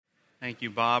Thank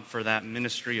you, Bob, for that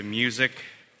ministry of music.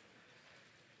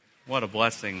 What a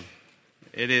blessing.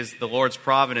 It is the Lord's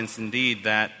providence indeed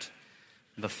that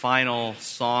the final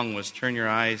song was Turn Your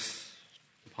Eyes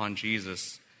Upon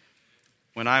Jesus.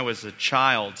 When I was a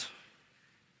child,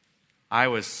 I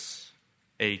was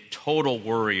a total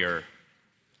worrier.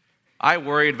 I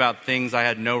worried about things I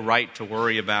had no right to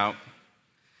worry about.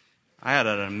 I had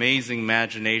an amazing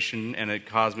imagination, and it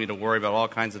caused me to worry about all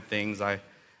kinds of things.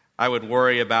 I would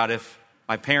worry about if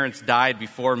my parents died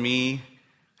before me,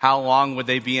 how long would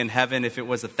they be in heaven if it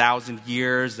was 1,000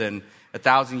 years, and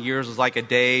 1,000 years was like a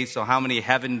day, so how many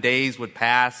heaven days would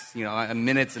pass,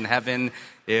 minutes in heaven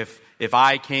if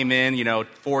I came in,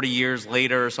 40 years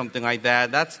later or something like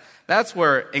that. That's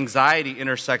where anxiety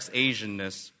intersects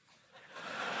Asianness.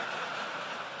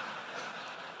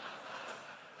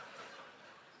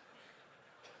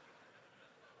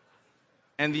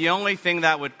 And the only thing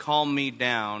that would calm me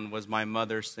down was my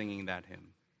mother singing that hymn.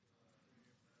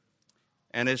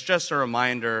 And it's just a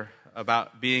reminder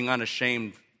about being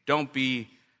unashamed. Don't be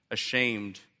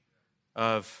ashamed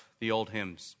of the old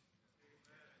hymns.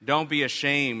 Don't be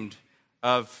ashamed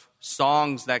of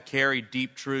songs that carry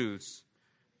deep truths,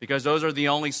 because those are the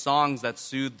only songs that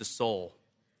soothe the soul.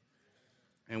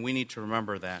 And we need to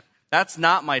remember that. That's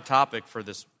not my topic for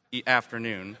this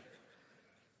afternoon.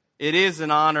 It is an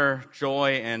honor,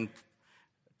 joy, and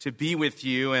to be with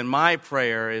you. And my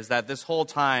prayer is that this whole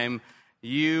time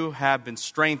you have been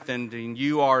strengthened and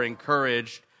you are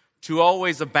encouraged to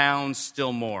always abound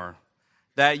still more.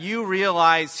 That you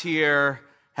realize here,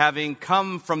 having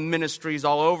come from ministries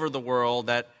all over the world,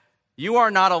 that you are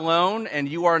not alone and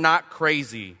you are not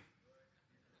crazy.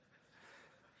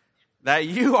 That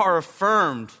you are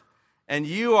affirmed and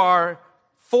you are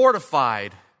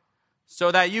fortified, so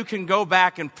that you can go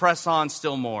back and press on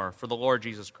still more for the Lord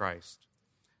Jesus Christ.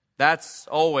 That's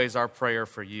always our prayer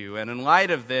for you. And in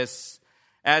light of this,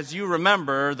 as you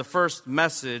remember, the first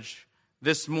message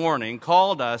this morning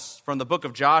called us from the book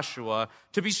of Joshua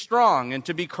to be strong and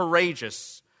to be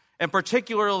courageous, and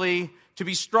particularly to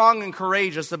be strong and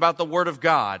courageous about the Word of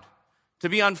God, to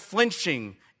be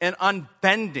unflinching and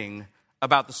unbending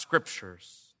about the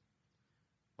Scriptures.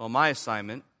 Well, my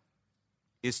assignment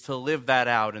is to live that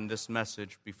out in this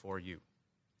message before you.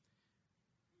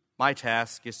 My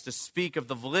task is to speak of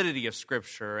the validity of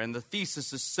Scripture, and the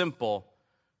thesis is simple.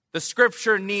 The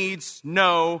Scripture needs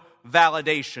no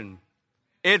validation.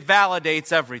 It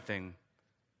validates everything.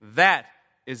 That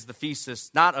is the thesis,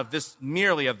 not of this,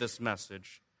 merely of this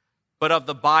message, but of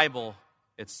the Bible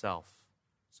itself.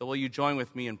 So will you join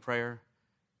with me in prayer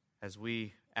as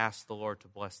we ask the Lord to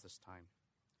bless this time?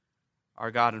 Our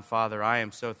God and Father, I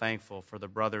am so thankful for the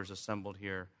brothers assembled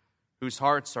here, whose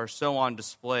hearts are so on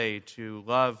display to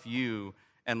love you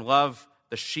and love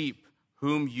the sheep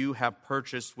whom you have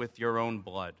purchased with your own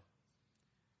blood.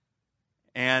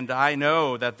 And I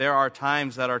know that there are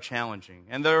times that are challenging,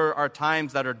 and there are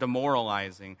times that are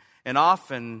demoralizing, and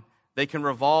often they can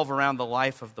revolve around the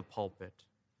life of the pulpit.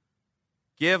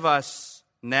 Give us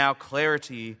now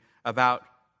clarity about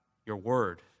your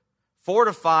word.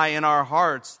 Fortify in our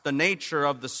hearts the nature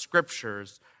of the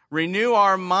Scriptures. Renew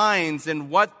our minds in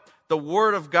what the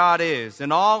Word of God is,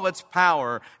 in all its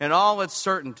power and all its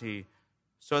certainty,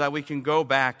 so that we can go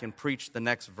back and preach the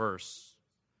next verse.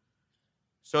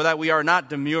 So that we are not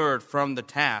demurred from the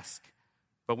task,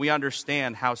 but we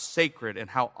understand how sacred and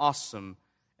how awesome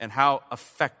and how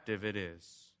effective it is.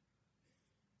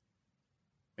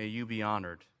 May you be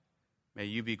honored. May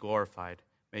you be glorified.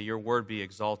 May your word be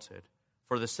exalted.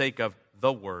 For the sake of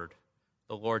the Word,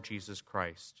 the Lord Jesus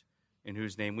Christ, in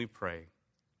whose name we pray.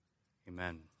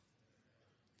 Amen.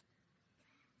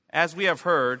 As we have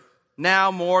heard,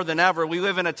 now more than ever, we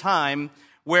live in a time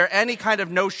where any kind of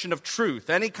notion of truth,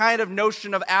 any kind of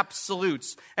notion of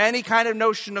absolutes, any kind of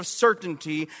notion of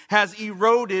certainty has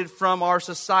eroded from our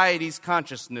society's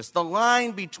consciousness. The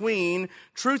line between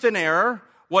truth and error,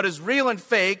 what is real and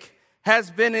fake,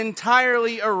 has been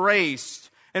entirely erased.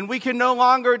 And we can no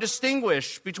longer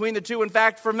distinguish between the two. In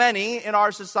fact, for many in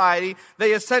our society,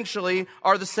 they essentially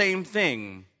are the same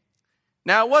thing.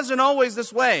 Now, it wasn't always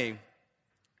this way.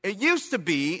 It used to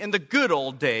be, in the good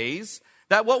old days,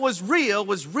 that what was real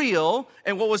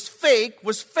and what was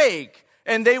fake.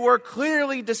 And they were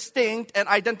clearly distinct and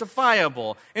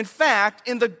identifiable. In fact,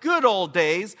 in the good old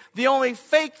days, the only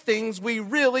fake things we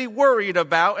really worried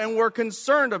about and were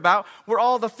concerned about were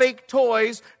all the fake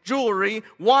toys, jewelry,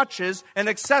 watches, and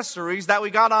accessories that we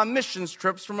got on missions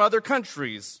trips from other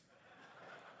countries.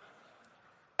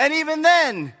 And even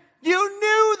then, you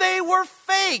knew they were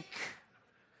fake.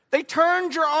 They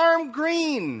turned your arm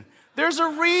green. There's a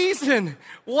reason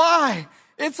why.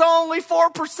 It's only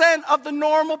 4% of the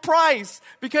normal price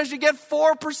because you get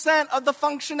 4% of the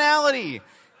functionality.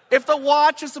 If the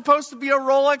watch is supposed to be a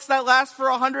Rolex that lasts for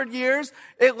 100 years,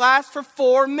 it lasts for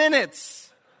 4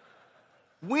 minutes.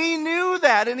 We knew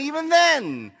that, and even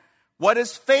then, what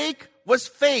is fake was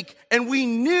fake, and we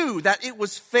knew that it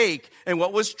was fake, and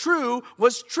what was true,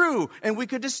 and we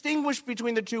could distinguish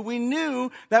between the two. We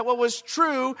knew that what was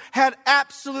true had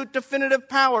absolute definitive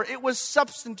power. It was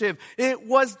substantive, it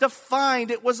was defined,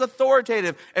 it was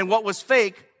authoritative, and what was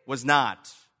fake was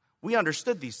not. We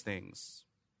understood these things.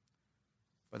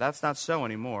 But that's not so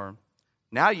anymore.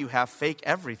 Now you have fake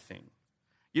everything.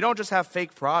 You don't just have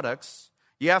fake products,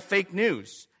 you have fake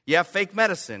news. You have fake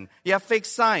medicine. You have fake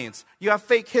science. You have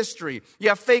fake history. You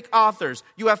have fake authors.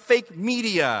 You have fake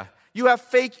media. You have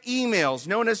fake emails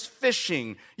known as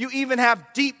phishing. You even have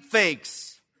deep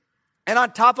fakes. And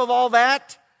on top of all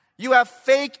that, you have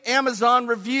fake Amazon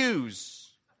reviews.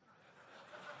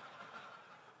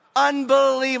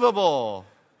 Unbelievable.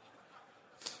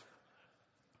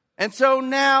 And so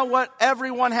now what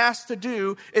everyone has to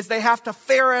do is they have to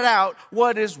ferret out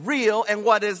what is real and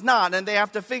what is not. And they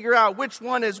have to figure out which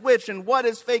one is which and what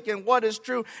is fake and what is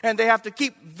true. And they have to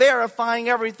keep verifying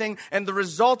everything. And the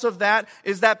result of that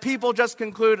is that people just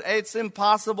conclude it's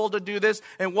impossible to do this.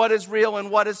 And what is real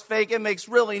and what is fake, it makes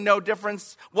really no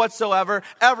difference whatsoever.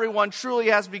 Everyone truly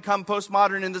has become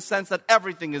postmodern in the sense that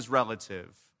everything is relative.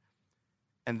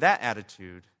 And that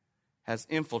attitude has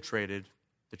infiltrated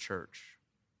the church.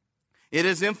 It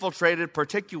has infiltrated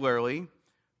particularly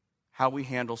how we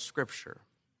handle Scripture,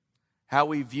 how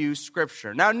we view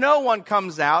Scripture. Now, no one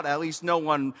comes out, at least no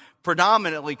one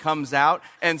predominantly comes out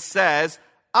and says,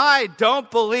 I don't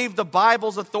believe the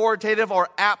Bible's authoritative or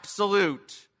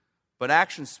absolute. But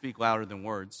actions speak louder than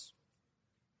words.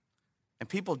 And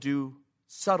people do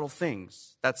subtle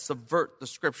things that subvert the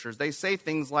Scriptures. They say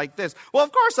things like this. Well,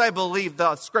 of course I believe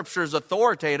the Scripture is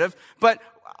authoritative, but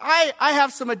I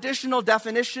have some additional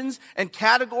definitions and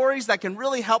categories that can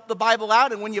really help the Bible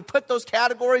out. And when you put those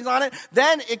categories on it,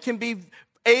 then it can be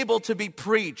able to be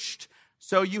preached.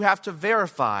 So you have to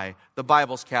verify the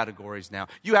Bible's categories now.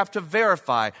 You have to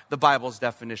verify the Bible's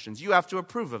definitions. You have to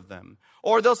approve of them.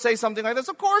 Or they'll say something like this,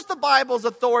 of course the Bible's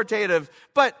authoritative,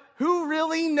 but who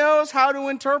really knows how to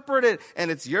interpret it? And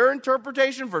it's your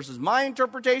interpretation versus my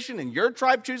interpretation, and your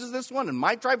tribe chooses this one, and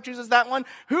my tribe chooses that one.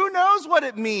 Who knows what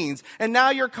it means? And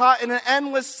now you're caught in an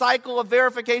endless cycle of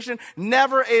verification,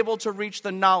 never able to reach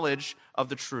the knowledge of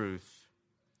the truth.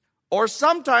 Or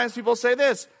sometimes people say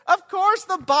this, of course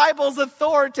the Bible's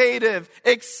authoritative,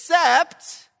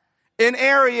 except in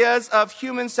areas of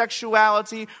human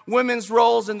sexuality, women's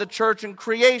roles in the church, and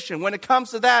creation. When it comes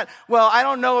to that, well, I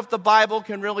don't know if the Bible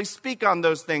can really speak on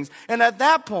those things. And at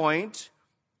that point,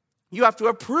 you have to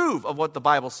approve of what the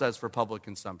Bible says for public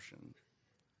consumption.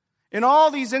 In all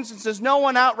these instances, no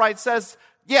one outright says,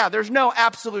 yeah, there's no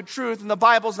absolute truth, and the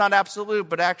Bible's not absolute,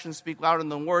 but actions speak louder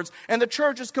than words. And the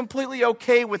church is completely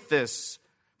okay with this,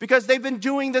 because they've been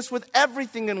doing this with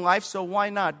everything in life, so why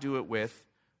not do it with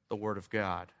the Word of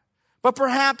God? But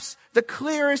perhaps the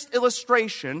clearest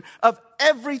illustration of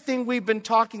everything we've been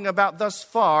talking about thus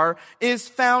far is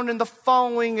found in the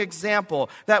following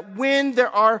example, that when there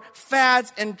are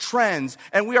fads and trends,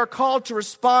 and we are called to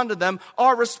respond to them,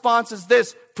 our response is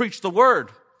this: preach the Word.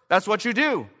 That's what you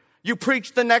do. You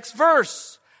preach the next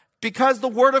verse, because the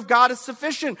Word of God is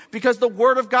sufficient, because the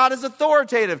Word of God is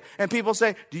authoritative. And people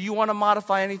say, do you want to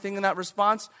modify anything in that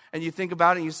response? And you think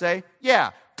about it and you say,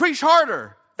 yeah, preach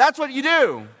harder. That's what you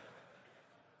do.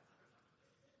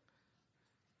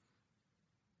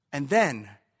 And then,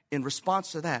 in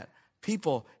response to that,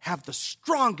 people have the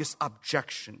strongest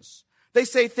objections. They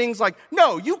say things like,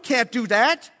 no, you can't do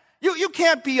that. You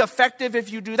can't be effective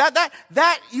if you do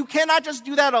that. You cannot just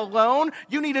do that alone.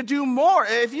 You need to do more.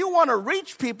 If you want to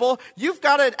reach people, you've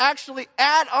got to actually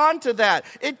add on to that.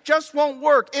 It just won't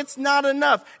work. It's not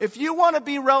enough. If you want to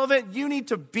be relevant, you need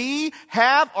to be,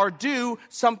 have, or do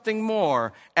something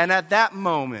more. And at that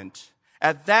moment,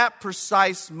 at that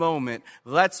precise moment,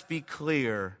 let's be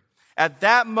clear. At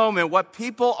that moment, what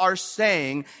people are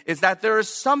saying is that there is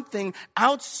something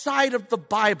outside of the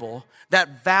Bible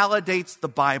that validates the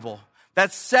Bible,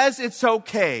 that says it's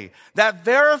okay, that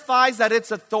verifies that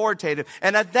it's authoritative.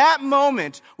 And at that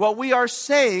moment, what we are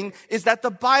saying is that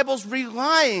the Bible's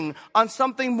relying on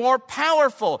something more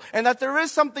powerful, and that there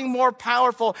is something more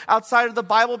powerful outside of the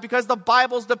Bible because the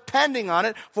Bible's depending on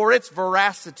it for its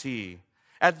veracity.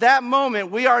 At that moment,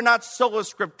 we are not sola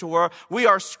scriptura, we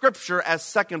are Scripture as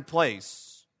second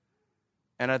place.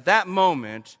 And at that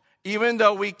moment, even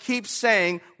though we keep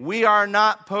saying we are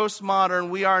not postmodern,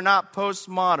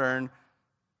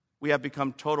 we have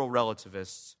become total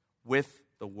relativists with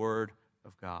the Word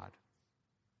of God.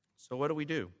 So what do we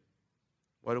do?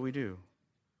 What do we do?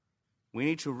 We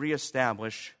need to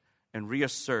reestablish and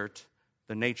reassert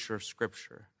the nature of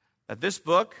Scripture. That this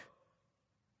book,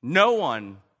 no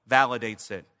one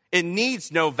validates it. It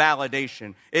needs no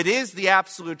validation. It is the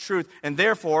absolute truth, and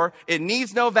therefore it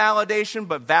needs no validation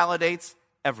but validates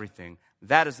everything.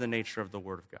 That is the nature of the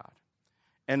Word of God.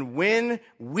 And when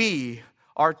we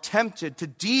are tempted to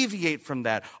deviate from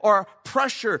that, or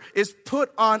pressure is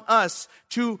put on us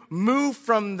to move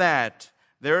from that,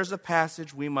 there is a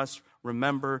passage we must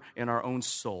remember in our own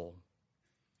soul.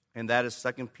 And that is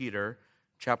 2 Peter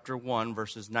chapter 1,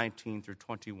 verses 19 through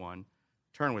 21.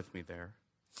 Turn with me there.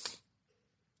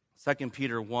 2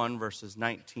 Peter 1, verses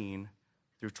 19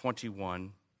 through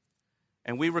 21.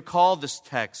 And we recall this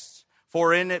text,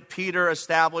 for in it Peter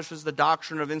establishes the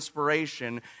doctrine of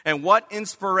inspiration. And what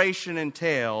inspiration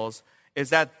entails is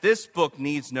that this book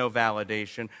needs no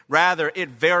validation. Rather, it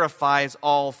verifies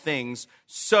all things,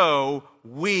 so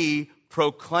we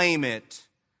proclaim it.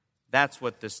 That's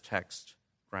what this text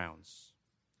grounds.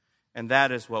 And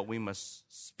that is what we must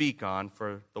speak on,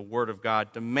 for the Word of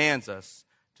God demands us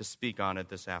to speak on it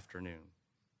this afternoon.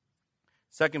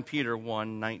 2 Peter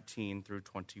 1, 19 through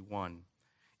 21.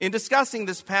 In discussing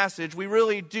this passage, we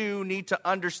really do need to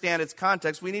understand its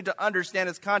context. We need to understand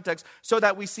its context so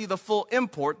that we see the full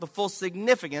import, the full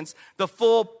significance, the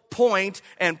full point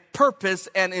and purpose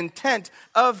and intent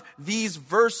of these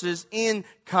verses in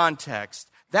context.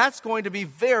 That's going to be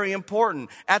very important.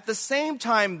 At the same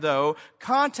time, though,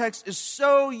 context is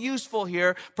so useful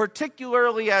here,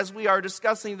 particularly as we are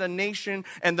discussing the nation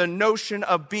and the notion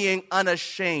of being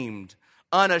unashamed.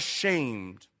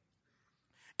 Unashamed.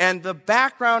 And the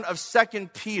background of 2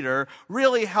 Peter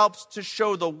really helps to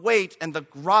show the weight and the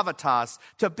gravitas,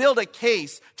 to build a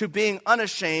case to being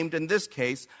unashamed, in this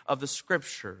case, of the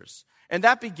Scriptures. And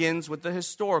that begins with the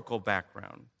historical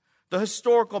background. The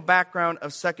historical background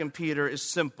of 2 Peter is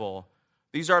simple.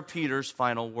 These are Peter's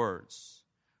final words.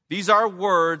 These are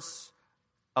words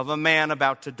of a man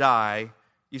about to die.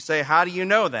 You say, how do you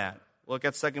know that? Look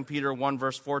at 2 Peter 1,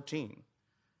 verse 14.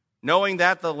 Knowing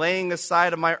that the laying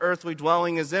aside of my earthly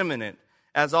dwelling is imminent,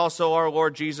 as also our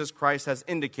Lord Jesus Christ has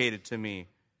indicated to me.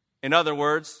 In other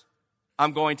words,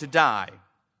 I'm going to die.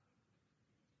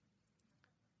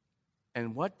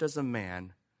 And what does a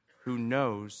man who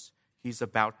knows he's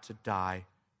about to die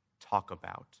talk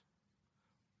about?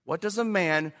 What does a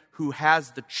man who has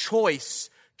the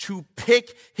choice to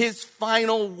pick his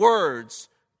final words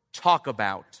talk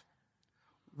about?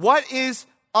 What is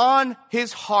on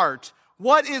his heart?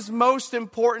 What is most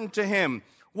important to him?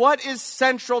 What is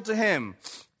central to him?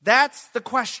 That's the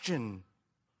question.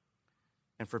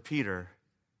 And for Peter,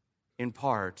 in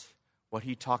part, what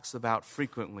he talks about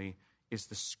frequently is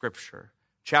the Scripture.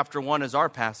 Chapter 1 is our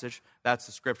passage. That's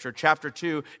the Scripture. Chapter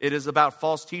 2, it is about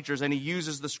false teachers, and he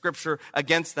uses the Scripture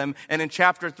against them. And in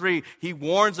chapter 3, he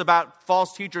warns about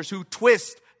false teachers who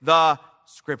twist the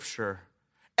Scripture.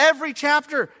 Every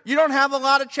chapter. You don't have a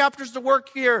lot of chapters to work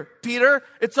here, Peter.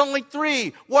 It's only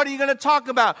 3. What are you going to talk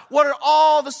about? What are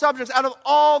all the subjects, out of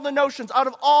all the notions, out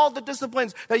of all the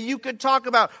disciplines that you could talk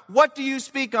about? What do you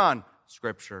speak on?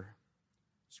 Scripture.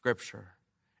 Scripture.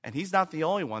 And he's not the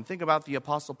only one. Think about the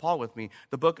Apostle Paul with me,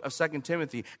 the book of 2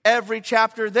 Timothy. Every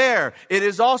chapter there, it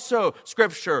is also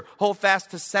Scripture. Hold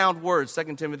fast to sound words,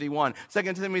 2 Timothy 1.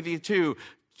 2 Timothy 2,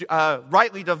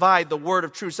 rightly divide the word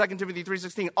of truth. 2 Timothy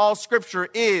 3:16, all Scripture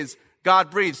is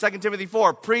God-breathed. 2 Timothy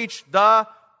 4, preach the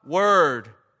word.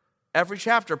 Every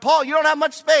chapter. Paul, you don't have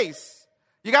much space.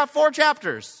 You got 4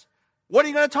 chapters. What are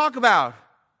you going to talk about?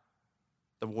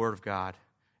 The Word of God.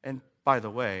 And by the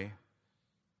way,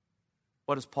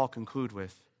 what does Paul conclude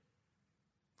with?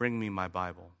 Bring me my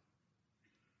Bible.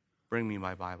 Bring me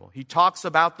my Bible. He talks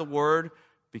about the Word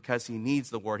because he needs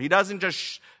the Word. He doesn't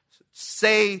just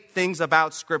say things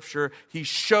about Scripture. He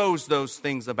shows those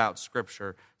things about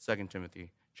Scripture. 2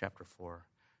 Timothy chapter 4.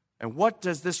 And what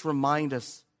does this remind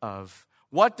us of?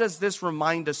 What does this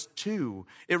remind us to?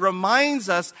 It reminds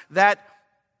us that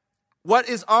what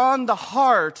is on the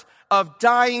heart of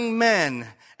dying men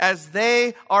as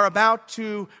they are about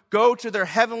to go to their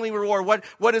heavenly reward,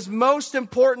 what is most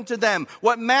important to them,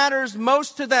 what matters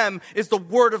most to them is the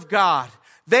Word of God.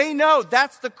 They know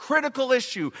that's the critical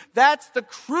issue. That's the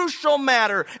crucial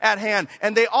matter at hand.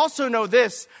 And they also know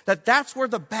this, that that's where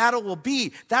the battle will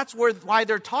be. That's why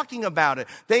they're talking about it.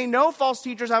 They know false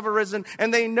teachers have arisen,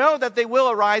 and they know that they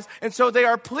will arise. And so they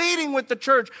are pleading with the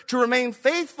church to remain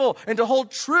faithful and to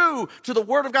hold true to the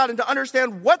word of God and to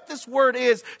understand what this word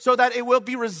is so that it will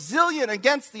be resilient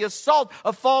against the assault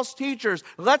of false teachers.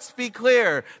 Let's be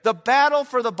clear. The battle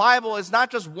for the Bible is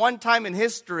not just one time in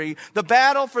history. The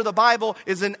battle for the Bible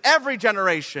is in every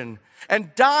generation.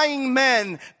 And dying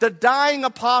men, the dying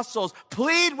apostles,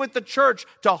 plead with the church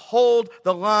to hold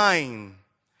the line.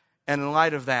 And in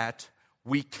light of that,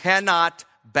 we cannot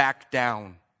back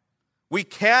down. We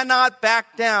cannot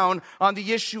back down on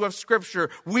the issue of Scripture.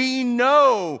 We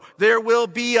know there will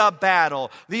be a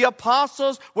battle. The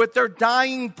apostles, with their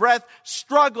dying breath,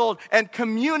 struggled and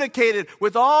communicated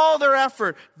with all their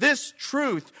effort this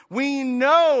truth. We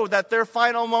know that their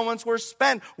final moments were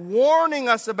spent warning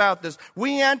us about this.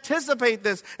 We anticipate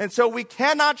this, and so we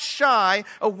cannot shy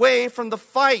away from the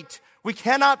fight. We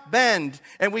cannot bend,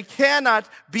 and we cannot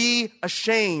be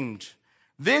ashamed.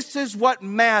 This is what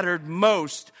mattered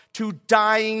most to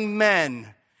dying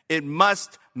men. It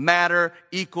must matter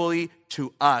equally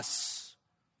to us.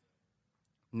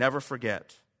 Never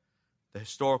forget the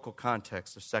historical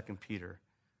context of 2 Peter.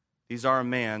 These are a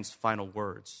man's final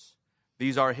words.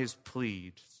 These are his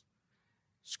pleas.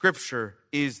 Scripture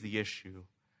is the issue,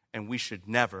 and we should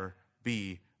never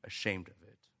be ashamed of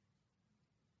it.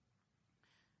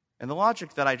 And the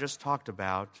logic that I just talked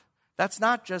about, that's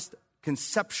not just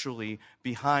conceptually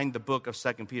behind the book of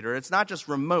 2 Peter. It's not just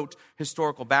remote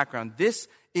historical background. This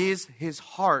is his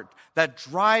heart that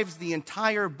drives the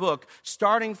entire book,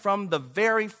 starting from the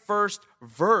very first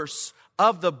verse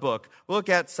of the book. Look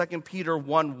at 2 Peter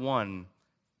 1:1.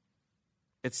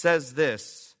 It says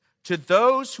this, "To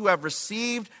those who have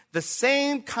received the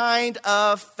same kind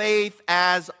of faith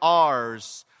as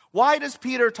ours." Why does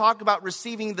Peter talk about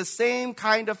receiving the same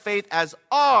kind of faith as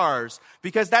ours?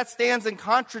 Because that stands in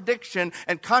contradiction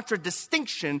and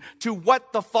contradistinction to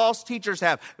what the false teachers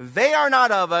have. They are not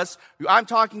of us. I'm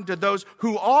talking to those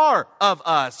who are of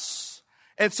us.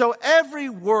 And so every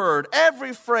word,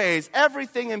 every phrase,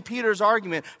 everything in Peter's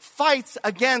argument fights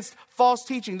against false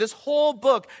teaching. This whole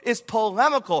book is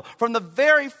polemical from the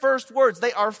very first words.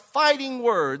 They are fighting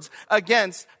words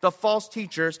against the false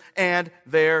teachers and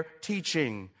their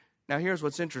teaching. Now, here's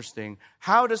what's interesting.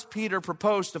 How does Peter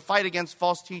propose to fight against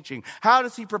false teaching? How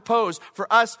does he propose for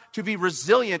us to be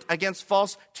resilient against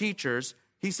false teachers?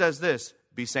 He says this,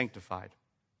 be sanctified.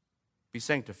 Be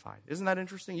sanctified. Isn't that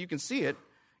interesting? You can see it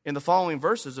in the following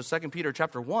verses of 2 Peter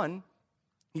chapter 1.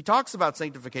 He talks about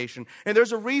sanctification. And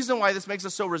there's a reason why this makes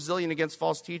us so resilient against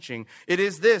false teaching. It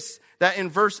is this, that in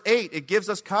verse 8, it gives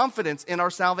us confidence in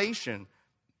our salvation.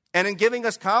 And in giving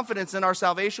us confidence in our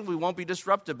salvation, we won't be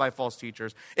disrupted by false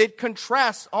teachers. It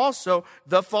contrasts also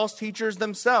the false teachers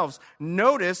themselves.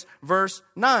 Notice verse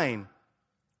 9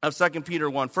 of 2 Peter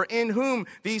 1. "For in whom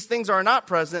these things are not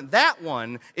present, that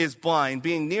one is blind,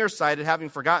 being nearsighted, having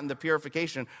forgotten the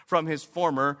purification from his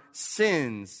former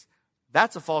sins."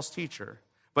 That's a false teacher.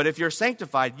 But if you're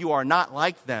sanctified, you are not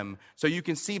like them. So you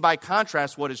can see by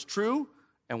contrast what is true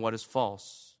and what is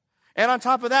false. And on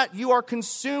top of that, you are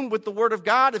consumed with the Word of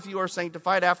God if you are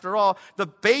sanctified. After all, the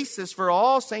basis for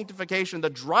all sanctification, the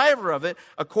driver of it,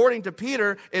 according to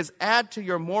Peter, is add to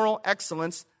your moral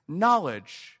excellence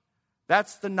knowledge.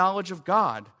 That's the knowledge of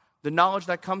God, the knowledge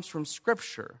that comes from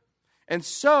Scripture. And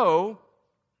so,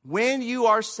 when you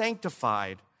are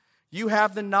sanctified, you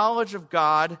have the knowledge of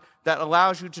God that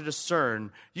allows you to discern.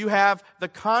 You have the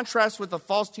contrast with the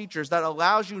false teachers that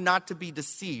allows you not to be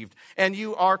deceived. And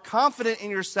you are confident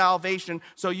in your salvation,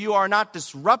 so you are not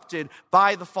disrupted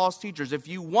by the false teachers. If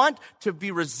you want to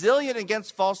be resilient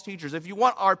against false teachers, if you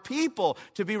want our people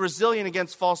to be resilient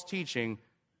against false teaching,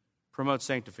 promote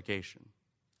sanctification.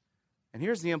 And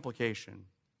here's the implication.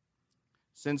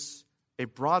 Since a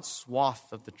broad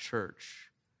swath of the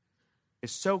church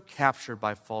is so captured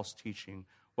by false teaching,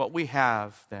 what we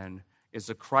have then is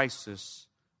a crisis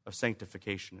of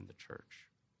sanctification in the church.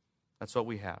 That's what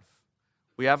we have.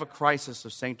 We have a crisis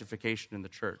of sanctification in the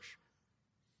church.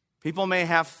 People may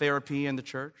have therapy in the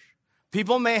church.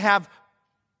 People may have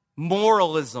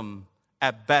moralism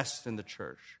at best in the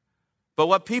church. But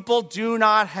what people do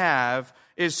not have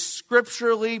is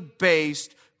scripturally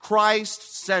based,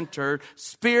 Christ-centered,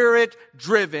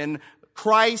 Spirit-driven,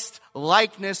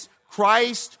 Christ-likeness,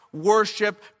 Christ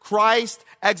worship, Christ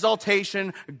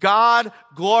exaltation, God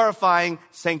glorifying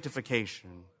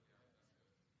sanctification.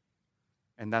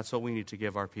 And that's what we need to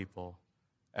give our people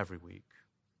every week.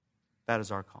 That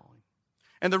is our calling.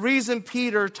 And the reason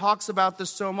Peter talks about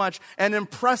this so much and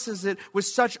impresses it with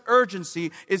such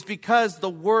urgency is because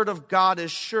the Word of God is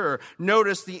sure.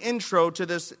 Notice the intro to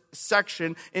this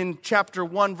section in chapter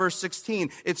 1, verse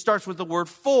 16. It starts with the word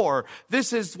for.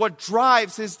 This is what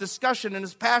drives his discussion and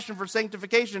his passion for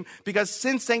sanctification, because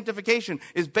since sanctification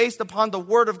is based upon the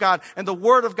Word of God and the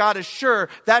Word of God is sure,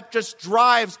 that just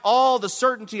drives all the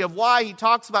certainty of why he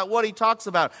talks about what he talks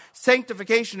about.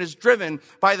 Sanctification is driven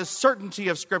by the certainty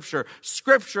of Scripture.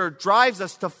 Scripture drives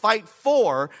us to fight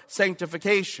for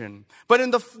sanctification. But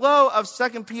in the flow of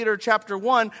 2 Peter chapter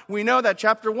 1, we know that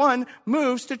chapter 1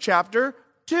 moves to chapter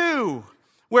 2,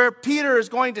 where Peter is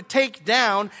going to take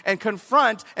down and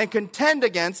confront and contend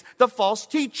against the false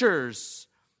teachers.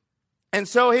 And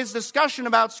so his discussion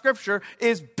about Scripture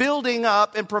is building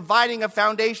up and providing a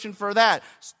foundation for that.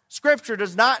 Scripture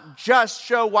does not just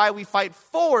show why we fight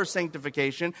for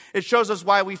sanctification, it shows us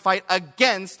why we fight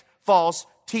against false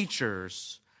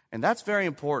teachers. And that's very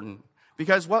important,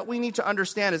 because what we need to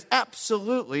understand is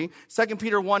absolutely 2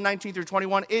 Peter 1, 19 through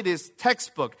 21, it is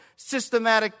textbook,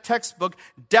 systematic textbook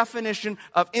definition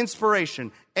of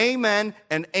inspiration. Amen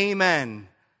and amen.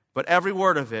 But every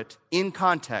word of it in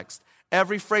context,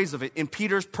 every phrase of it in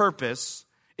Peter's purpose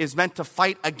is meant to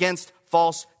fight against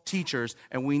false teachers.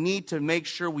 And we need to make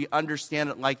sure we understand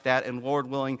it like that. And Lord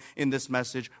willing, in this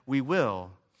message, we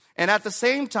will. And at the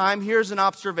same time, here's an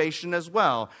observation as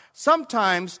well.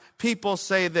 Sometimes people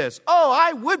say this, oh,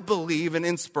 I would believe in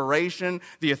inspiration,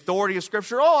 the authority of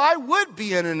Scripture. Oh, I would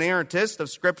be an inerrantist of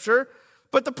Scripture.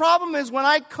 But the problem is when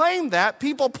I claim that,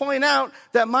 people point out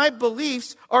that my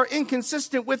beliefs are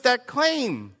inconsistent with that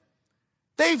claim.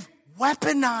 They've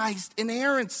weaponized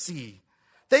inerrancy.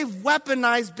 They've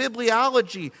weaponized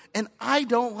bibliology, and I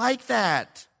don't like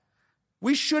that.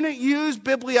 We shouldn't use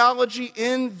bibliology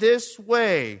in this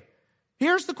way.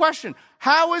 Here's the question.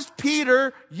 How is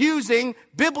Peter using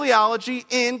bibliology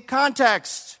in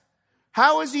context?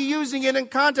 How is he using it in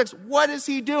context? What is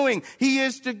he doing? He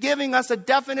is giving us a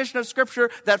definition of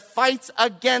Scripture that fights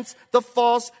against the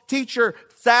false teacher.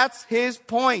 That's his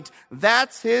point.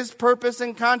 That's his purpose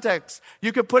in context.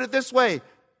 You could put it this way.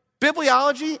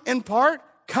 Bibliology, in part,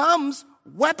 comes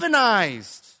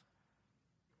weaponized.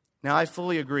 Now, I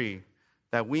fully agree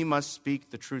that we must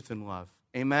speak the truth in love.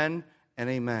 Amen and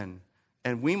amen.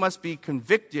 And we must be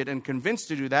convicted and convinced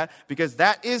to do that, because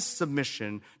that is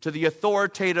submission to the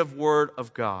authoritative Word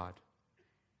of God.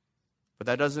 But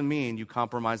that doesn't mean you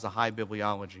compromise the high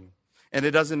bibliology. And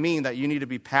it doesn't mean that you need to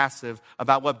be passive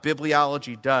about what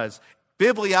bibliology does.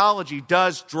 Bibliology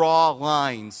does draw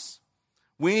lines.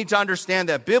 We need to understand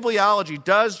that bibliology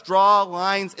does draw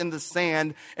lines in the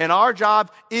sand, and our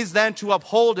job is then to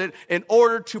uphold it in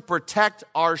order to protect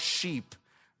our sheep.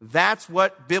 That's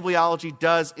what bibliology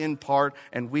does in part,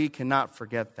 and we cannot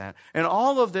forget that. And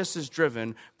all of this is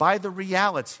driven by the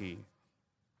reality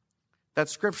that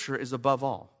Scripture is above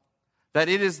all, that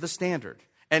it is the standard,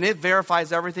 and it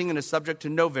verifies everything and is subject to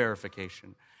no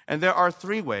verification. And there are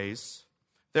three ways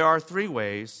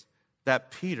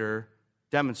that Peter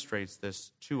demonstrates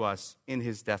this to us in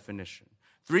his definition.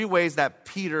 3 ways that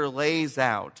Peter lays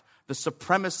out the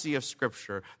supremacy of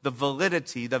Scripture, the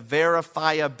validity, the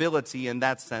verifiability in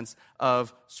that sense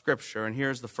of Scripture. And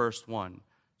here's the first one.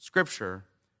 Scripture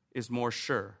is more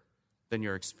sure than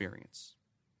your experience.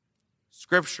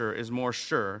 Scripture is more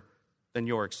sure than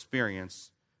your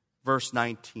experience. Verse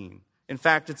 19. In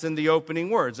fact, it's in the opening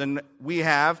words. And we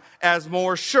have as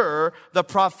more sure the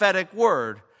prophetic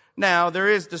word. Now, there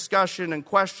is discussion and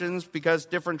questions because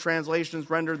different translations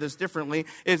render this differently,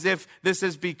 as if this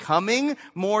is becoming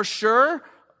more sure,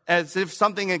 as if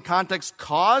something in context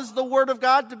caused the Word of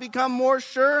God to become more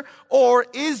sure, or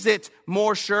is it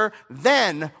more sure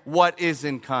than what is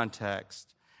in context?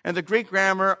 And the Greek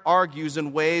grammar argues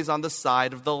and weighs on the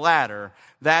side of the latter,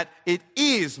 that it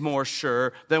is more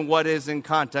sure than what is in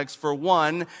context. For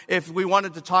one, if we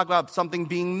wanted to talk about something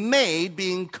being made,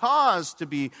 being caused to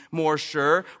be more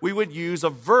sure, we would use a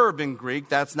verb in Greek.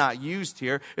 That's not used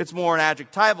here. It's more an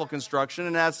adjectival construction,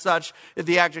 and as such,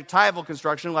 the adjectival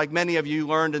construction, like many of you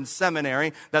learned in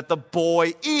seminary, that the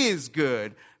boy is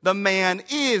good, the man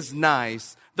is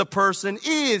nice, the person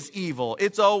is evil.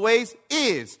 It's always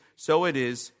is. So it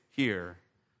is here.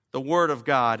 The Word of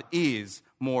God is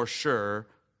more sure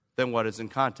than what is in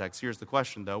context. Here's the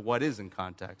question, though. What is in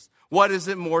context? What is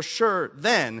it more sure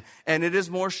than? And it is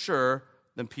more sure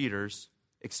than Peter's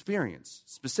experience,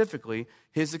 specifically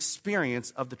his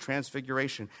experience of the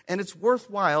transfiguration. And it's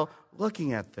worthwhile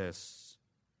looking at this.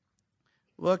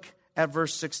 Look at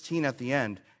verse 16 at the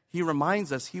end. He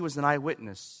reminds us he was an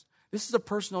eyewitness. This is a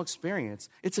personal experience.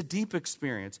 It's a deep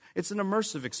experience. It's an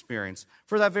immersive experience.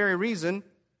 For that very reason,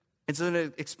 It's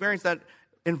an experience that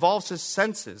involves his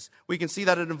senses. We can see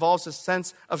that it involves his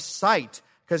sense of sight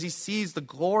because he sees the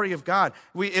glory of God.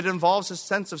 It involves his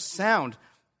sense of sound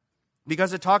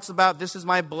because it talks about, this is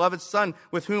my beloved Son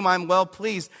with whom I'm well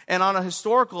pleased. And on a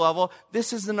historical level,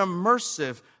 this is an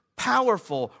immersive,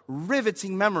 powerful,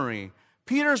 riveting memory.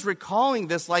 Peter's recalling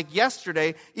this like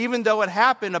yesterday, even though it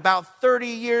happened about 30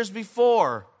 years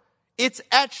before. It's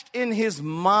etched in his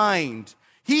mind.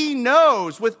 He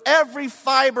knows with every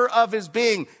fiber of his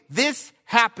being, this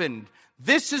happened.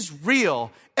 This is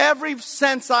real. Every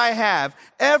sense I have,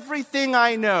 everything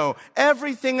I know,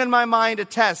 everything in my mind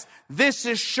attests, this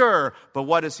is sure. But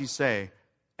what does he say?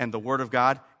 And the Word of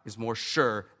God is more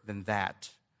sure than that.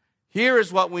 Here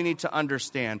is what we need to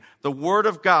understand. The Word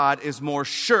of God is more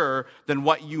sure than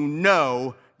what you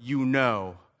know you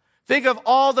know. Think of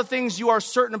all the things you are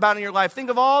certain about in your life. Think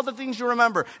of all the things you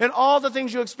remember and all the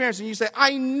things you experience. And you say,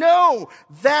 I know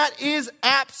that is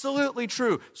absolutely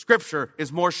true. Scripture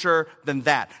is more sure than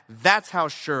that. That's how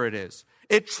sure it is.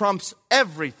 It trumps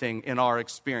everything in our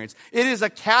experience. It is a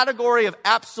category of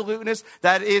absoluteness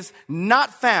that is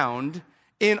not found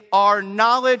in our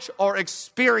knowledge or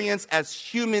experience as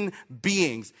human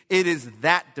beings. It is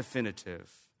that definitive.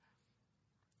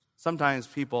 Sometimes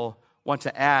people want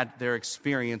to add their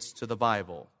experience to the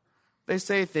Bible. They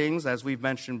say things, as we've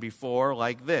mentioned before,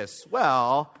 like this.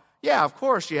 Well, yeah, of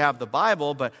course you have the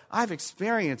Bible, but I've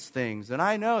experienced things, and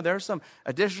I know there's some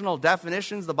additional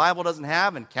definitions the Bible doesn't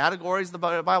have and categories the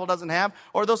Bible doesn't have.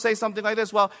 Or they'll say something like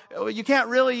this, well, you can't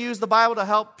really use the Bible to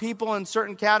help people in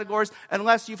certain categories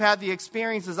unless you've had the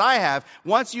experiences I have.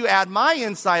 Once you add my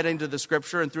insight into the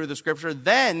Scripture and through the Scripture,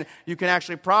 then you can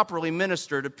actually properly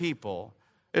minister to people.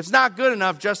 It's not good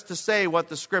enough just to say what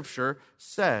the Scripture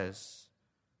says.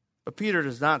 But Peter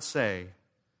does not say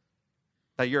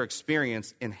that your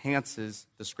experience enhances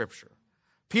the Scripture.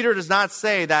 Peter does not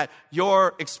say that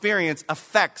your experience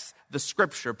affects the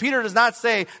Scripture. Peter does not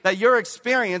say that your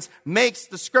experience makes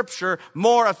the Scripture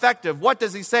more effective. What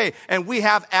does he say? And we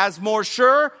have as more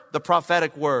sure the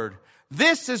prophetic word.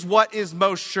 This is what is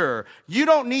most sure. You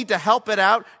don't need to help it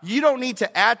out. You don't need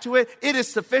to add to it. It is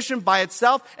sufficient by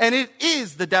itself, and it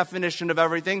is the definition of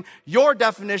everything. Your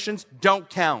definitions don't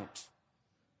count.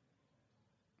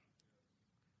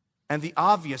 And the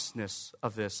obviousness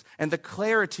of this and the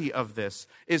clarity of this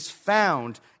is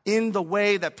found in the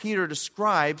way that Peter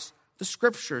describes the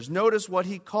Scriptures. Notice what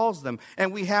he calls them.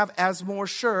 And we have as more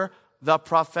sure the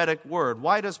prophetic word.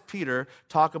 Why does Peter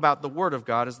talk about the Word of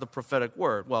God as the prophetic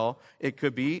word? Well, it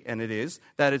could be, and it is,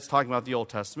 that it's talking about the Old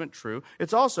Testament, true.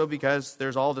 It's also because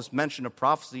there's all this mention of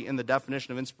prophecy in the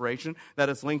definition of inspiration that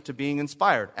it's linked to being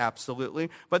inspired,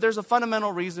 absolutely. But there's a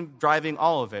fundamental reason driving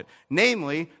all of it.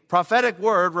 Namely, prophetic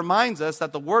word reminds us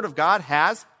that the Word of God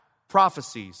has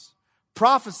prophecies.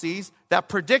 Prophecies that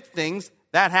predict things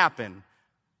that happen.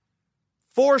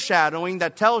 Foreshadowing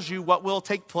that tells you what will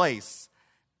take place.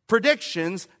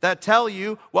 Predictions that tell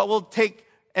you what will take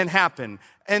and happen.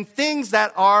 And things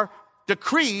that are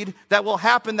decreed that will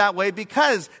happen that way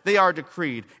because they are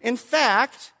decreed. In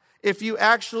fact, if you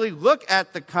actually look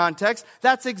at the context,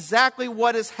 that's exactly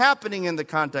what is happening in the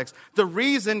context. The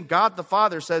reason God the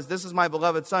Father says, this is my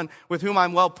beloved Son with whom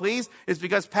I'm well pleased, is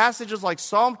because passages like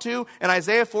Psalm 2 and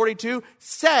Isaiah 42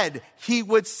 said he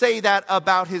would say that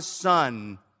about his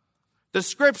Son. The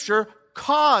Scripture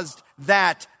caused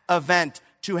that event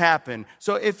to happen.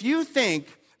 So if you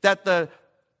think that the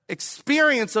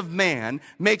experience of man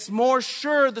makes more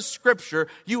sure the Scripture,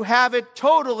 you have it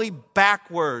totally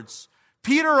backwards.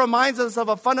 Peter reminds us of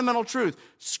a fundamental truth.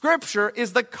 Scripture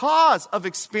is the cause of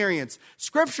experience.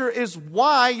 Scripture is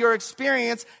why your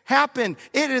experience happened.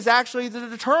 It is actually the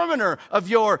determiner of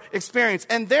your experience.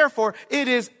 And therefore, it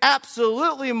is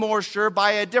absolutely more sure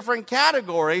by a different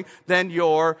category than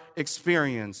your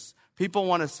experience. People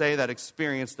want to say that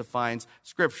experience defines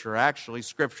Scripture. Actually,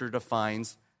 Scripture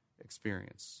defines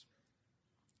experience.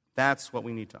 That's what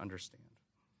we need to understand.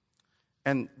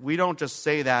 And we don't just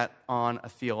say that on a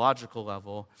theological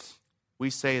level. We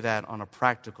say that on a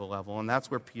practical level. And that's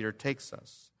where Peter takes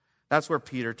us. That's where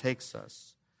Peter takes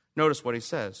us. Notice what he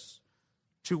says.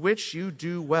 To which you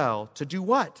do well. To do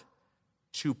what?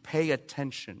 To pay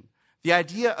attention. The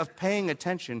idea of paying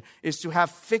attention is to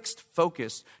have fixed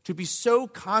focus, to be so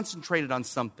concentrated on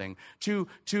something, to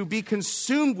be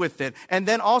consumed with it, and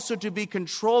then also to be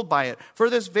controlled by it.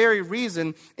 For this very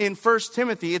reason, in 1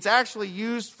 Timothy, it's actually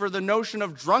used for the notion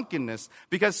of drunkenness,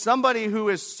 because somebody who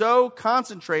is so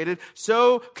concentrated,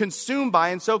 so consumed by,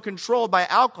 and so controlled by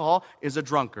alcohol is a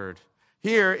drunkard.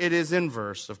 Here it is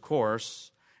inverse, of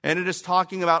course, and it is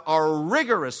talking about our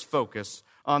rigorous focus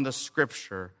on the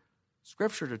Scripture.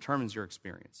 Scripture determines your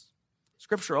experience.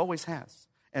 Scripture always has.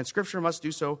 And Scripture must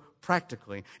do so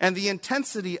practically. And the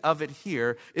intensity of it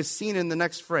here is seen in the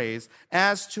next phrase,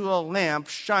 as to a lamp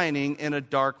shining in a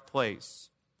dark place.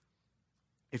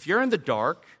 If you're in the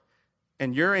dark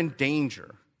and you're in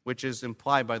danger, which is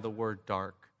implied by the word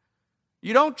dark,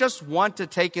 you don't just want to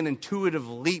take an intuitive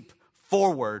leap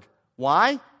forward.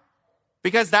 Why?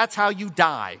 Because that's how you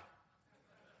die.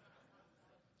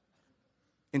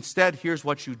 Instead, here's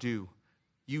what you do.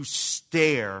 You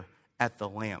stare at the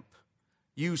lamp.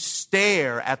 You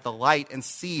stare at the light and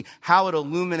see how it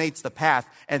illuminates the path,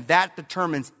 and that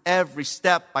determines every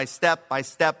step by step by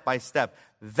step by step.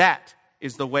 That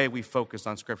is the way we focus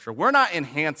on Scripture. We're not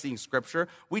enhancing Scripture.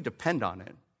 We depend on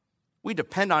it. We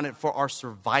depend on it for our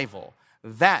survival.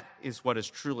 That is what is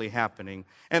truly happening.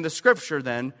 And the Scripture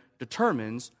then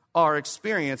determines our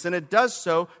experience, and it does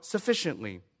so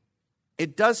sufficiently.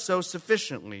 It does so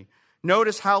sufficiently.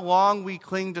 Notice how long we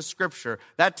cling to Scripture.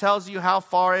 That tells you how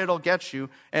far it'll get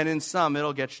you, and in some,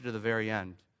 it'll get you to the very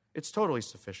end. It's totally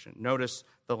sufficient. Notice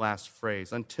the last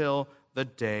phrase, until the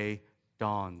day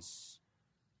dawns.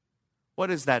 What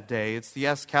is that day? It's the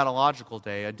eschatological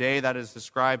day, a day that is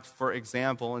described, for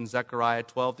example, in Zechariah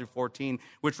 12 through 14,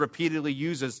 which repeatedly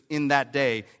uses in that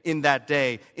day, in that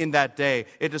day, in that day.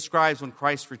 It describes when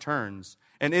Christ returns,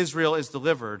 and Israel is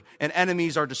delivered, and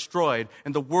enemies are destroyed,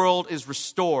 and the world is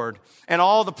restored, and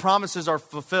all the promises are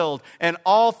fulfilled, and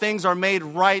all things are made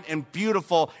right and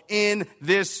beautiful in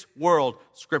this world.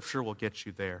 Scripture will get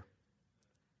you there.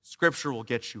 Scripture will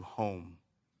get you home.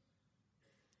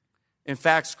 In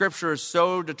fact, Scripture is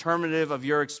so determinative of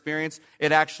your experience,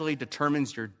 it actually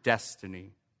determines your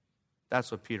destiny.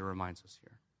 That's what Peter reminds us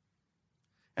here.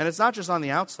 And it's not just on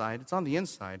the outside, it's on the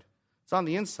inside. It's on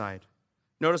the inside.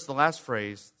 Notice the last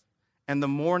phrase, and the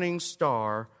morning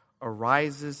star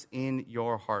arises in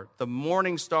your heart. The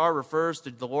morning star refers to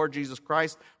the Lord Jesus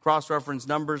Christ, cross-reference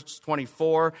Numbers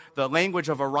 24. The language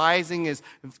of arising is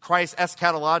Christ's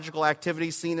eschatological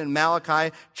activity seen in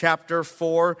Malachi chapter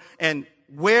 4. And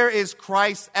where is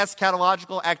Christ's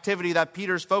eschatological activity that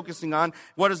Peter's focusing on?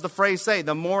 What does the phrase say?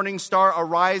 The morning star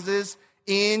arises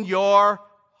in your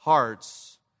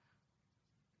hearts.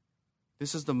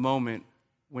 This is the moment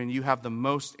when you have the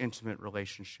most intimate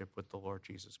relationship with the Lord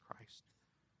Jesus Christ.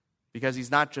 Because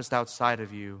he's not just outside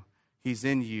of you, he's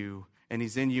in you, and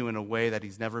he's in you in a way that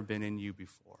he's never been in you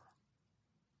before.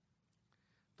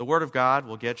 The Word of God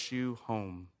will get you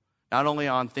home, not only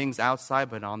on things outside,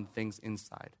 but on things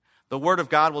inside. The Word of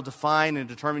God will define and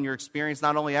determine your experience,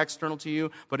 not only external to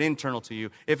you, but internal to you.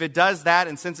 If it does that,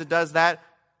 and since it does that,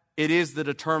 it is the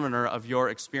determiner of your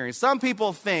experience. Some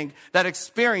people think that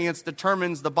experience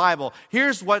determines the Bible.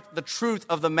 Here's what the truth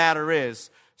of the matter is.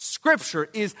 Scripture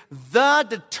is the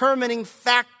determining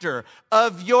factor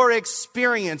of your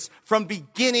experience from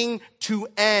beginning to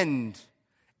end.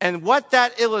 And what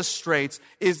that illustrates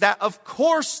is that, of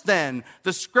course, then,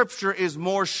 the Scripture is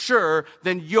more sure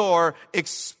than your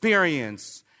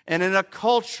experience. And in a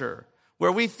culture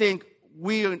where we think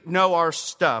we know our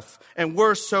stuff and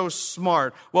we're so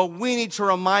smart, what we need to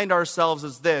remind ourselves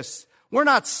is this: we're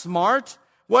not smart.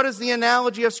 What does the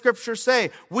analogy of Scripture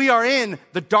say? We are in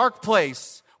the dark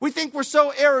place. We think we're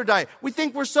so erudite. We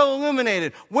think we're so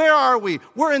illuminated. Where are we?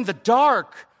 We're in the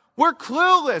dark. We're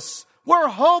clueless. We're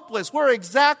hopeless. We're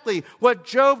exactly what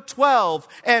Job 12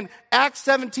 and Acts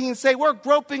 17 say. We're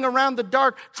groping around the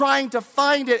dark trying to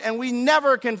find it, and we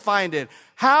never can find it.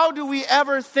 How do we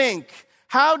ever think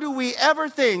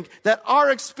that our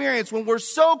experience, when we're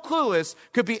so clueless,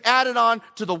 could be added on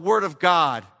to the Word of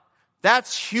God?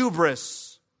 That's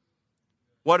hubris.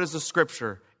 What is the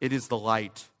Scripture? It is the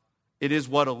light. It is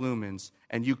what illumines,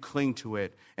 and you cling to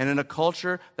it. And in a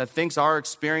culture that thinks our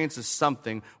experience is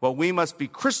something, what we must be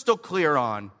crystal clear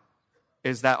on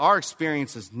is that our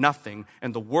experience is nothing,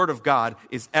 and the Word of God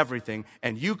is everything,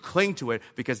 and you cling to it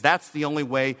because that's the only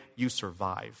way you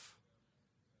survive.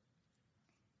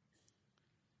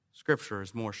 Scripture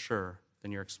is more sure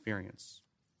than your experience.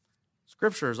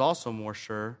 Scripture is also more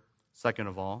sure, second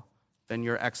of all, than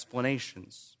your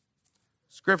explanations.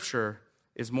 Scripture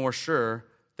is more sure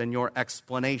than your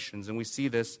explanations. And we see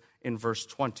this in verse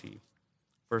 20.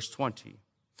 Verse 20.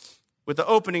 With the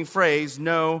opening phrase,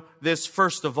 know this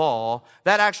first of all,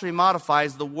 that actually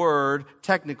modifies the word,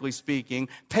 technically speaking,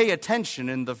 pay attention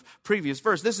in the previous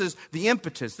verse. This is the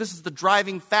impetus. This is the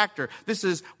driving factor. This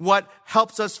is what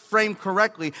helps us frame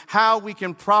correctly how we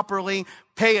can properly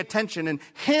pay attention and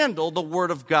handle the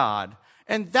Word of God.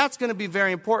 And that's going to be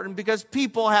very important because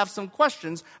people have some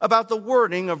questions about the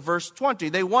wording of verse 20.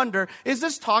 They wonder, is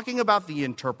this talking about the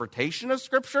interpretation of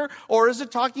Scripture, or is it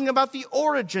talking about the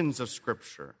origins of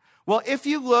Scripture? Well, if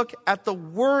you look at the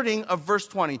wording of verse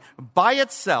 20, by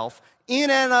itself, in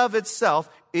and of itself,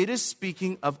 it is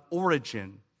speaking of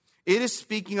origin. It is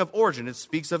speaking of origin. It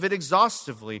speaks of it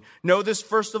exhaustively. Know this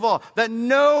first of all, that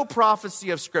no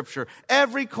prophecy of Scripture,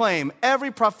 every claim,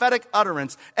 every prophetic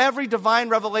utterance, every divine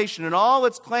revelation and all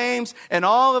its claims and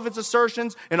all of its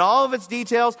assertions and all of its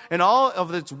details and all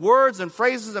of its words and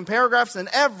phrases and paragraphs and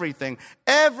everything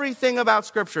about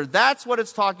Scripture, that's what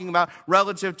it's talking about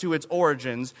relative to its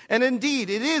origins. And indeed,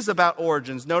 it is about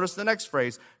origins. Notice the next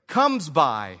phrase, comes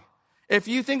by. If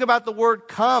you think about the word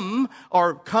come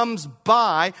or comes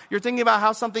by, you're thinking about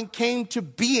how something came to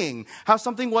being, how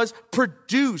something was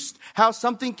produced, how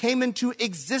something came into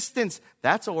existence.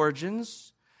 That's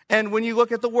origins. And when you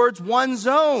look at the words one's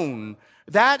own,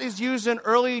 that is used in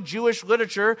early Jewish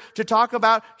literature to talk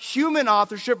about human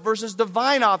authorship versus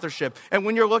divine authorship. And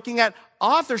when you're looking at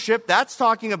authorship, that's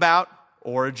talking about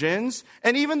origins.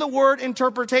 And even the word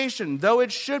interpretation, though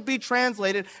it should be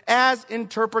translated as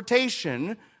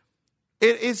interpretation,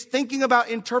 it is thinking about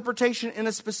interpretation in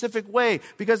a specific way,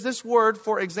 because this word,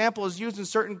 for example, is used in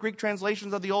certain Greek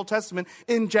translations of the Old Testament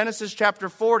in Genesis chapter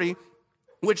 40,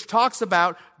 which talks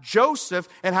about Joseph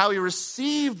and how he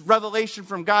received revelation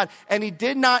from God, and he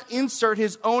did not insert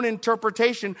his own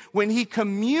interpretation when he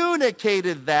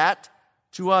communicated that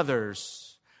to others.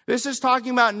 This is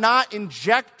talking about not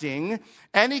injecting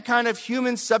any kind of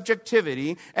human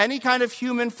subjectivity, any kind of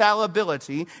human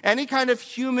fallibility, any kind of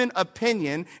human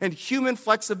opinion and human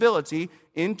flexibility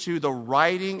into the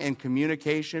writing and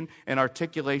communication and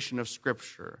articulation of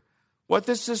Scripture. What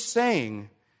this is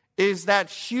saying is that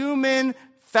human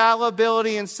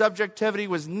fallibility and subjectivity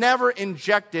was never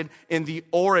injected in the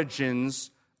origins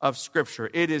of Scripture.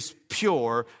 It is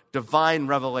pure divine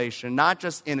revelation, not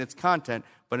just in its content,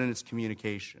 but in its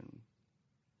communication.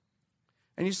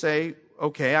 And you say,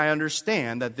 okay, I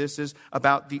understand that this is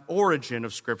about the origin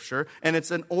of Scripture, and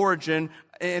it's an origin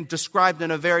and described in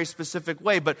a very specific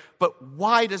way. But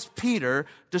why does Peter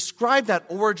describe that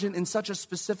origin in such a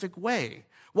specific way?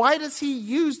 Why does he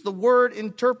use the word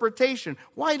interpretation?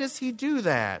 Why does he do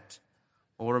that?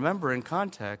 Well, remember, in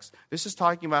context, this is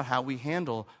talking about how we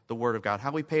handle the Word of God,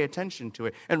 how we pay attention to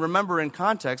it. And remember, in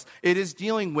context, it is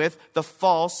dealing with the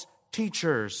false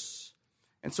teachers.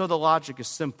 And so the logic is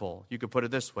simple. You could put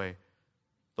it this way.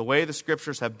 The way the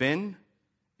Scriptures have been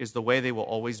is the way they will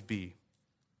always be.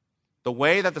 The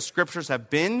way that the Scriptures have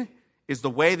been is the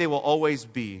way they will always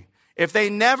be. If they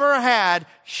never had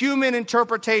human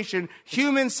interpretation,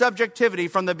 human subjectivity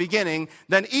from the beginning,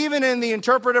 then even in the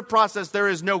interpretive process, there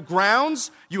is no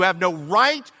grounds. You have no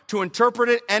right to interpret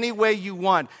it any way you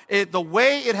want. The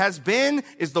way it has been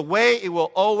is the way it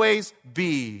will always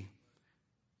be.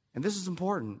 And this is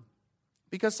important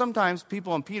because sometimes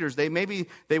people in Peter's, they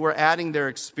were adding their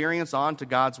experience on to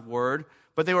God's word,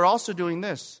 but they were also doing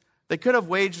this. They could have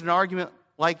waged an argument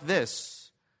like this,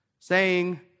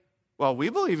 saying, well, we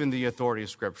believe in the authority of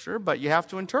Scripture, but you have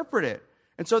to interpret it.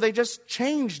 And so they just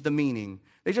changed the meaning.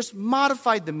 They just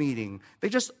modified the meaning. They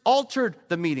just altered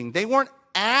the meaning. They weren't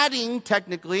adding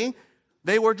technically.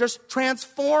 They were just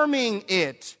transforming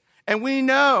it. And we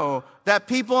know that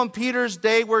people in Peter's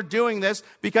day were doing this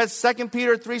because 2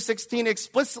 Peter 3:16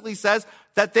 explicitly says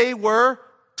that they were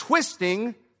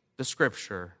twisting the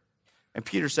Scripture. And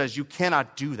Peter says, you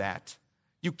cannot do that.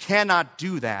 You cannot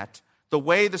do that. The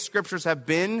way the Scriptures have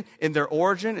been in their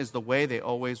origin is the way they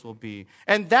always will be.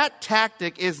 And that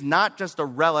tactic is not just a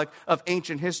relic of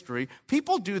ancient history.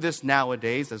 People do this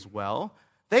nowadays as well.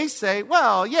 They say,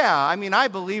 well, yeah, I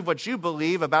believe what you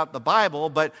believe about the Bible,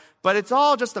 but it's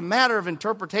all just a matter of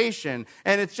interpretation.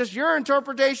 And it's just your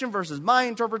interpretation versus my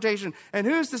interpretation. And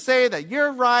who's to say that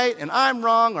you're right and I'm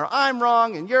wrong, or I'm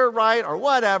wrong and you're right, or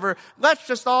whatever? Let's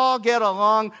just all get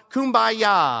along.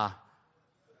 Kumbaya.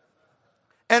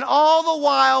 And all the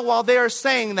while they are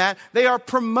saying that, they are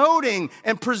promoting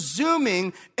and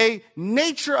presuming a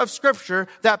nature of Scripture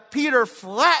that Peter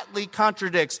flatly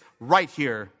contradicts right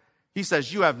here. He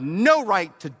says, you have no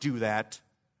right to do that.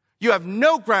 You have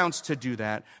no grounds to do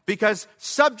that because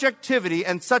subjectivity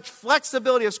and such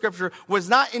flexibility of Scripture was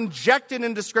not injected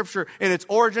into Scripture in its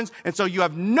origins, and so you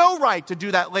have no right to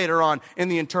do that later on in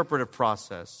the interpretive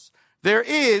process. There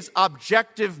is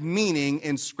objective meaning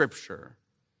in Scripture.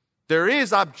 There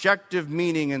is objective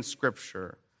meaning in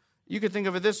Scripture. You could think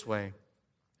of it this way.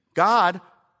 God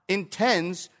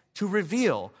intends to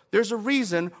reveal. There's a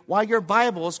reason why your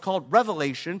Bible is called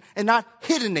Revelation and not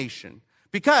Hiddenation.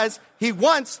 Because He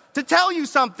wants to tell you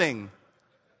something.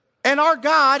 And our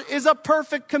God is a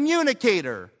perfect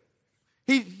communicator.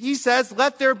 He says,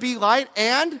 let there be light,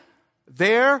 and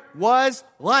there was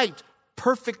light.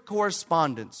 Perfect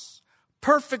correspondence.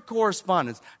 Perfect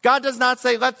correspondence. God does not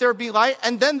say, let there be light,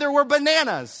 and then there were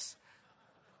bananas.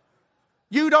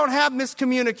 You don't have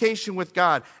miscommunication with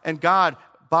God. And God,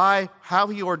 by how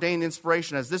he ordained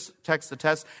inspiration, as this text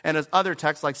attests, and as other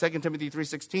texts like 2 Timothy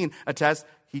 3:16 attest,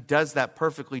 he does that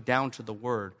perfectly down to the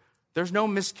word. There's no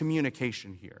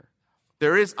miscommunication here.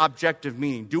 There is objective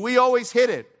meaning. Do we always hit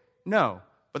it? No,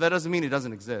 but that doesn't mean it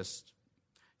doesn't exist.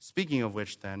 Speaking of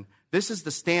which, then, this is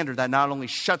the standard that not only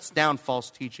shuts down false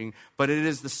teaching, but it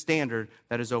is the standard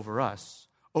that is over us,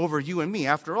 over you and me.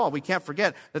 After all, we can't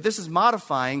forget that this is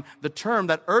modifying the term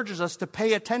that urges us to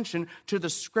pay attention to the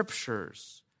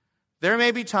Scriptures. There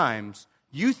may be times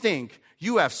you think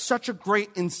you have such a great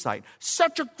insight,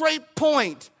 such a great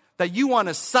point, that you want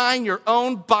to sign your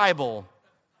own Bible.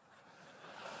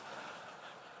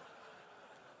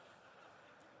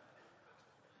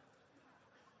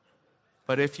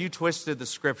 But if you twisted the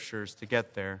Scriptures to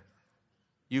get there,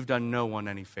 you've done no one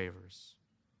any favors.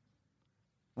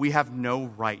 We have no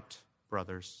right,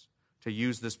 brothers, to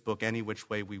use this book any which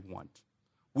way we want.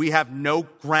 We have no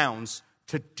grounds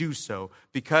to do so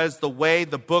because the way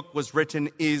the book was written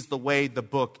is the way the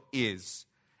book is.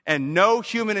 And no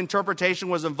human interpretation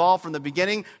was involved from the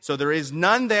beginning, so there is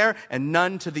none there and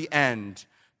none to the end.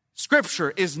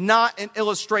 Scripture is not an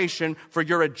illustration for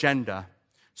your agenda.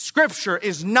 Scripture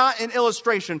is not an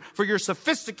illustration for your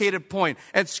sophisticated point.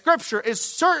 And Scripture is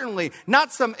certainly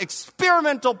not some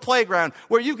experimental playground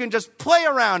where you can just play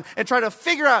around and try to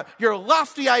figure out your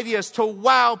lofty ideas to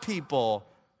wow people.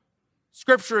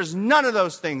 Scripture is none of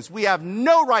those things. We have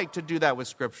no right to do that with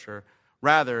Scripture.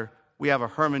 Rather, we have a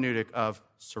hermeneutic of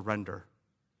surrender.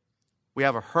 We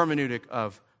have a hermeneutic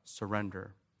of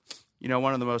surrender. You know,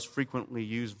 one of the most frequently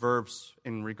used verbs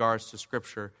in regards to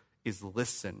Scripture is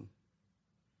listen.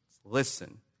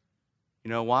 Listen.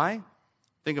 You know why?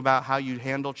 Think about how you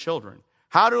handle children.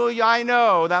 How do I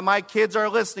know that my kids are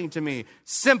listening to me?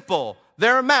 Simple.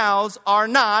 Their mouths are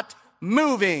not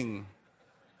moving.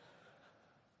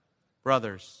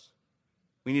 Brothers,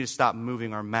 we need to stop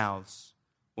moving our mouths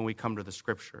when we come to the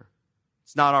Scripture.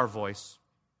 It's not our voice.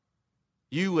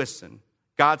 You listen.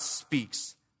 God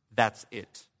speaks. That's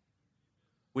it.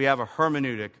 We have a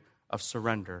hermeneutic of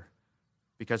surrender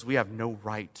because we have no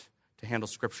right to handle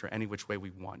Scripture any which way we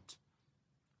want.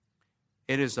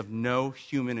 It is of no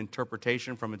human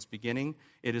interpretation from its beginning.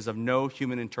 It is of no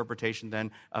human interpretation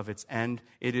then of its end.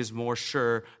 It is more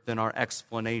sure than our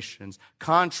explanations.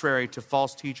 Contrary to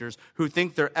false teachers who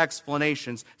think their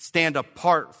explanations stand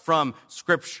apart from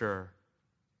Scripture,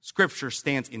 Scripture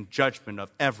stands in judgment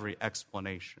of every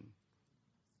explanation.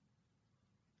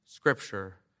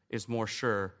 Scripture is more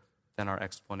sure than our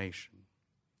explanation.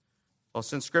 Well,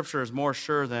 since Scripture is more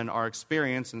sure than our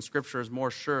experience and Scripture is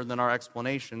more sure than our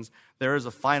explanations, there is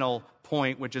a final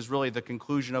point, which is really the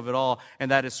conclusion of it all, and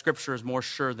that is Scripture is more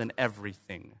sure than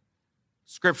everything.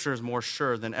 Scripture is more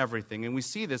sure than everything. And we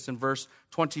see this in verse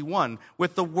 21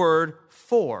 with the word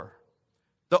for.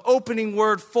 The opening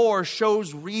word for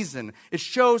shows reason. It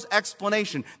shows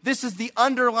explanation. This is the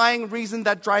underlying reason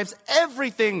that drives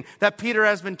everything that Peter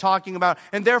has been talking about.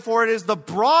 And therefore, it is the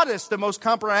broadest and most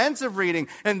comprehensive reading.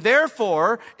 And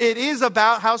therefore, it is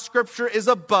about how Scripture is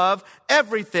above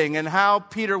everything. And how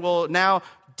Peter will now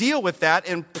deal with that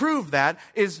and prove that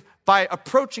is by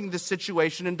approaching this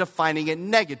situation and defining it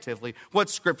negatively,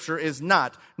 what Scripture is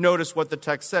not. Notice what the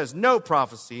text says. No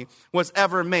prophecy was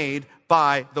ever made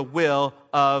by the will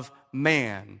of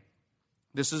man.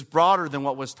 This is broader than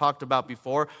what was talked about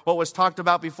before. What was talked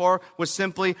about before was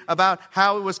simply about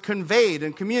how it was conveyed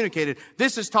and communicated.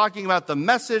 This is talking about the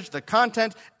message, the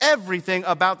content, everything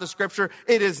about the Scripture.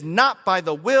 It is not by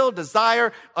the will,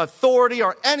 desire, authority,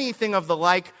 or anything of the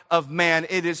like of man.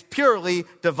 It is purely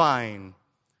divine.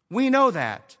 We know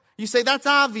that. You say, that's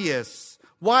obvious.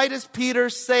 Why does Peter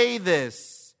say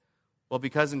this? Well,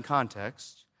 because in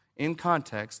context,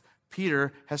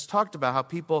 Peter has talked about how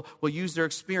people will use their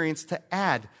experience to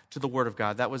add to the Word of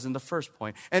God. That was in the first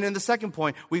point. And in the second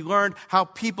point, we learned how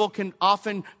people can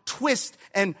often twist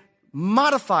and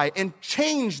modify and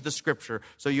change the Scripture.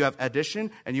 So you have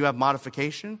addition and you have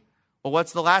modification. Well,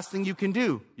 what's the last thing you can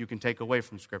do? You can take away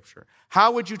from Scripture.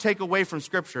 How would you take away from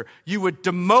Scripture? You would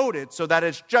demote it so that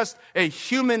it's just a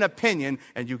human opinion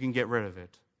and you can get rid of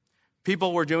it.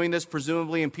 People were doing this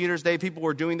presumably in Peter's day. People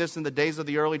were doing this in the days of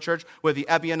the early church with the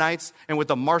Ebionites and with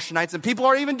the Marcionites. And people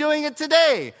are even doing it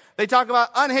today. They talk about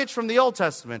unhitched from the Old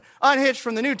Testament, unhitched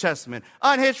from the New Testament,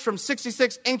 unhitched from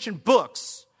 66 ancient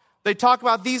books. They talk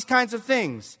about these kinds of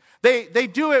things. They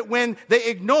do it when they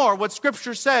ignore what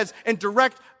Scripture says in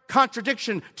direct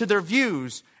contradiction to their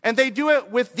views. And they do it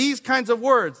with these kinds of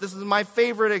words. This is my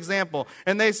favorite example.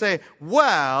 And they say,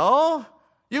 well,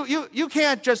 You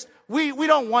can't just, we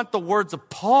don't want the words of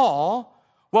Paul.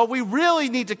 What we really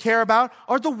need to care about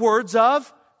are the words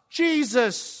of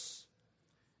Jesus.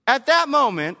 At that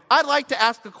moment, I'd like to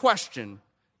ask a question.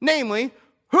 Namely,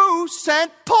 who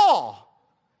sent Paul?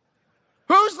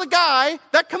 Who's the guy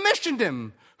that commissioned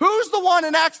him? Who's the one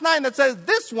in Acts 9 that says,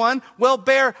 this one will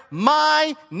bear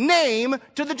my name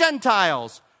to the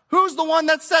Gentiles? Who's the one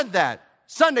that said that?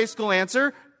 Sunday school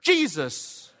answer,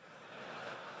 Jesus.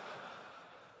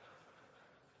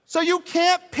 So you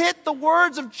can't pit the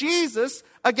words of Jesus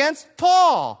against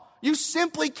Paul. You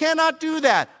simply cannot do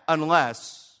that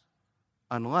unless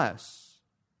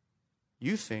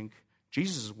you think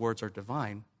Jesus' words are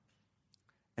divine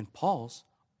and Paul's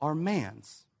are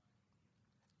man's.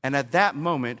 And at that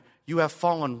moment, you have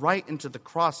fallen right into the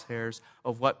crosshairs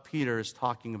of what Peter is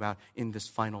talking about in this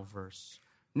final verse.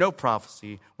 No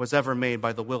prophecy was ever made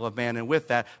by the will of man. And with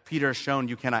that, Peter has shown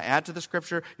you cannot add to the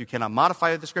Scripture, you cannot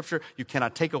modify the Scripture, you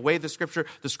cannot take away the Scripture.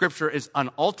 The Scripture is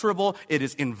unalterable, it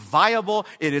is inviolable,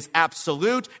 it is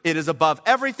absolute, it is above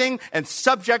everything and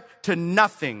subject to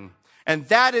nothing. And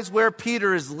that is where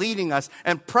Peter is leading us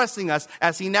and pressing us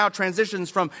as he now transitions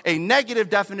from a negative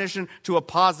definition to a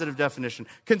positive definition.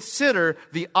 Consider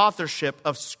the authorship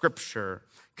of Scripture.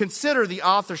 Consider the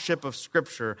authorship of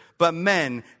Scripture, but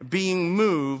men being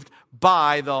moved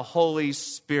by the Holy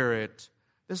Spirit.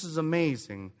 This is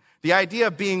amazing. The idea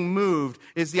of being moved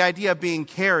is the idea of being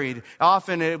carried.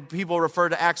 Often people refer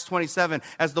to Acts 27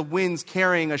 as the winds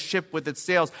carrying a ship with its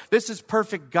sails. This is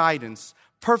perfect guidance,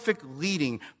 perfect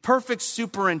leading, perfect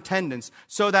superintendence,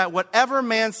 so that whatever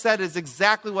man said is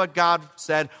exactly what God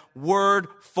said, word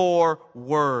for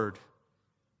word.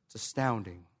 It's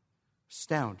astounding.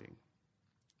 Astounding.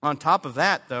 On top of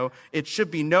that, though, it should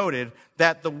be noted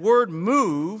that the word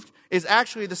moved is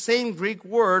actually the same Greek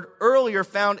word earlier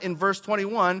found in verse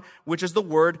 21, which is the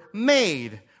word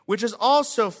made, which is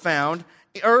also found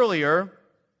earlier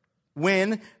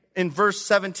when in verse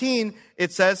 17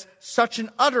 it says, such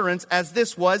an utterance as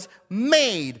this was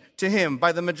made to him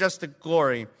by the majestic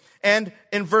glory. And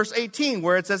in verse 18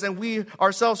 where it says, and we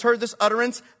ourselves heard this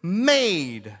utterance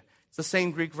made. It's the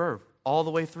same Greek verb all the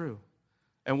way through.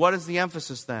 And what is the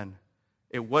emphasis then?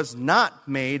 It was not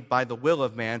made by the will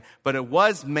of man, but it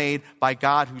was made by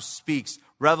God who speaks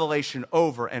revelation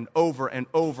over and over and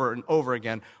over and over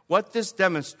again. What this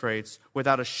demonstrates,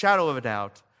 without a shadow of a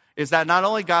doubt, is that not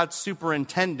only God's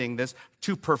superintending this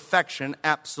to perfection,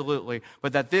 absolutely,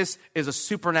 but that this is a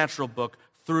supernatural book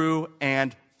through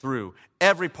and through.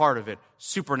 Every part of it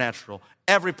supernatural,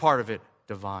 every part of it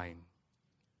divine.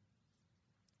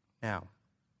 Now,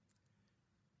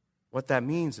 what that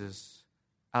means is,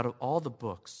 out of all the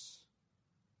books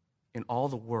in all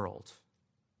the world,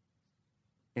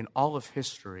 in all of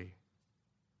history,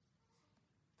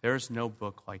 there is no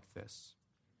book like this.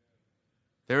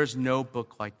 There is no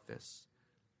book like this.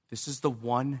 This is the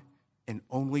one and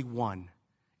only one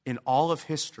in all of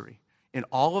history, in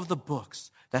all of the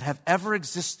books that have ever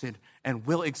existed and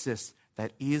will exist,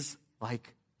 that is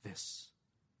like this.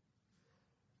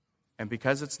 And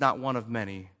because it's not one of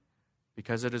many,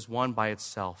 because it is one by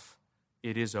itself,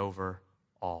 it is over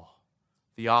all.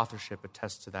 The authorship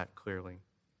attests to that clearly.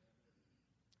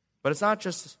 But it's not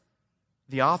just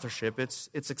the authorship, it's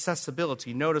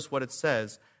accessibility. Notice what it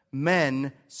says.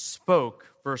 Men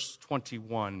spoke, verse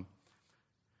 21.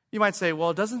 You might say,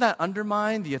 well, doesn't that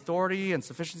undermine the authority and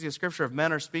sufficiency of Scripture if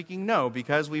men are speaking? No,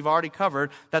 because we've already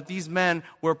covered that these men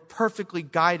were perfectly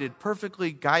guided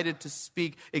to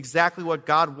speak exactly what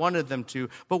God wanted them to.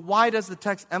 But why does the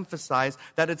text emphasize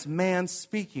that it's man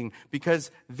speaking?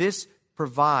 Because this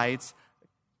provides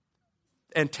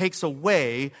and takes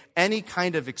away any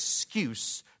kind of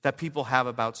excuse that people have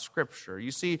about Scripture. You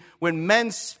see, when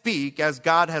men speak as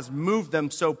God has moved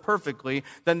them so perfectly,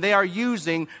 then they are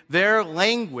using their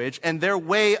language and their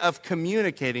way of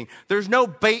communicating. There's no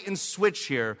bait and switch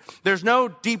here. There's no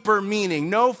deeper meaning,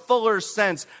 no fuller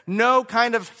sense, no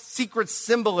kind of secret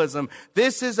symbolism.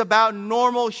 This is about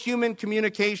normal human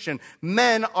communication.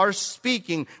 Men are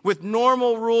speaking with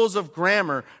normal rules of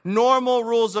grammar, normal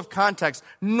rules of context,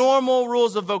 normal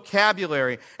rules of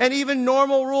vocabulary, and even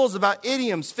normal rules about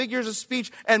idioms, figures of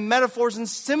speech, and metaphors and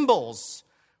symbols.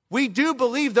 We do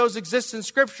believe those exist in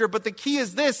Scripture, but the key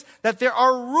is this, that there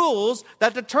are rules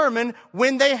that determine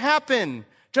when they happen.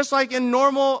 Just like in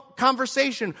normal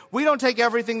conversation, we don't take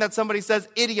everything that somebody says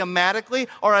idiomatically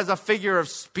or as a figure of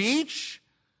speech.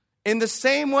 In the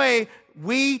same way,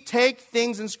 we take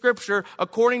things in Scripture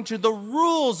according to the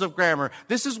rules of grammar.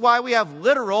 This is why we have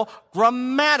literal,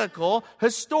 grammatical,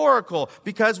 historical,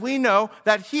 because we know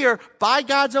that here, by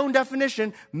God's own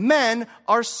definition, men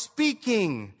are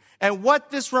speaking. And what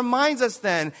this reminds us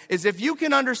then is if you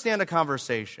can understand a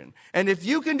conversation, and if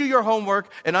you can do your homework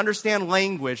and understand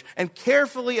language and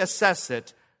carefully assess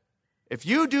it, if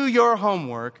you do your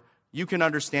homework, you can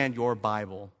understand your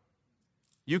Bible.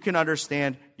 You can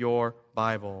understand your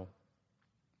Bible.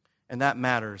 And that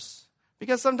matters.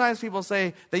 Because sometimes people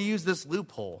say they use this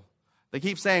loophole. They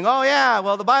keep saying, oh yeah,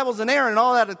 well the Bible's inerrant and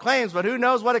all that it claims, but who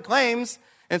knows what it claims?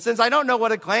 And since I don't know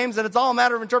what it claims and it's all a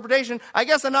matter of interpretation, I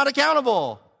guess I'm not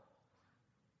accountable.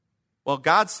 Well,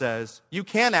 God says you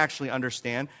can actually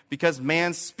understand because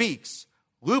man speaks.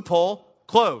 Loophole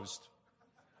closed.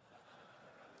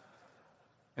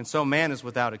 And so man is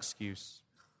without excuse.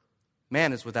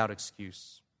 Man is without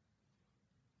excuse.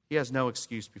 He has no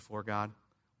excuse before God.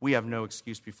 We have no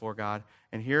excuse before God.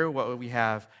 And here what we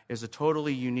have is a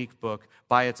totally unique book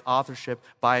by its authorship,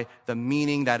 by the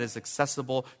meaning that is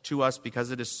accessible to us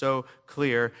because it is so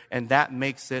clear, and that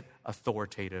makes it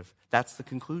authoritative. That's the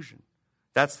conclusion.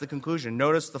 That's the conclusion.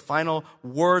 Notice the final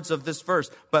words of this verse.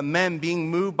 But men, being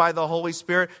moved by the Holy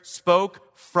Spirit, spoke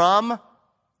from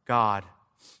God.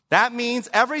 That means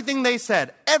everything they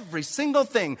said, every single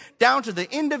thing, down to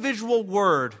the individual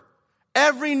word,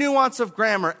 every nuance of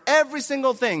grammar, every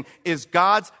single thing is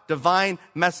God's divine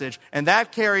message. And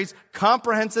that carries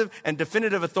comprehensive and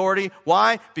definitive authority.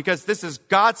 Why? Because this is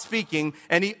God speaking,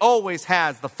 and he always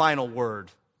has the final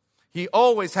word. He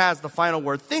always has the final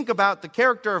word. Think about the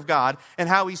character of God and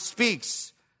how he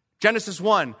speaks. Genesis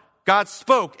 1, God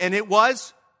spoke and it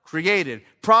was created.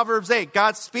 Proverbs 8,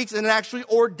 God speaks and it actually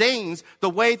ordains the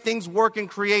way things work in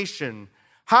creation.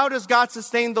 How does God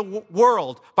sustain the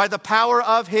world? By the power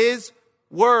of his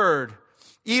word.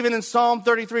 Even in Psalm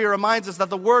 33, it reminds us that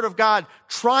the word of God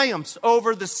triumphs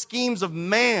over the schemes of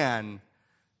man.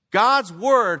 God's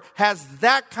word has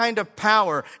that kind of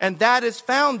power, and that is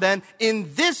found then in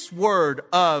this word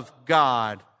of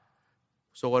God.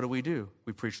 So what do?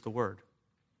 We preach the word.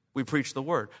 We preach the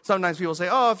word. Sometimes people say,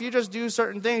 oh, if you just do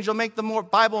certain things, you'll make the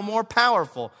Bible more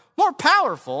powerful. More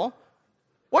powerful?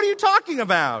 What are you talking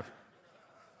about?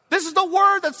 This is the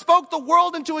word that spoke the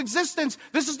world into existence.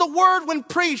 This is the word when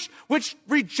preached, which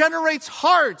regenerates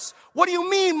hearts. What do you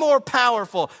mean more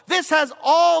powerful? This has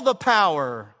all the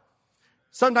power.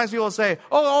 Sometimes people say,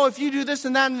 oh, if you do this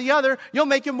and that and the other, you'll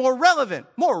make it more relevant.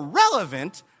 More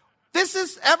relevant? This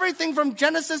is everything from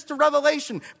Genesis to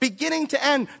Revelation, beginning to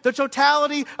end, the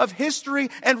totality of history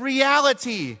and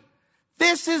reality.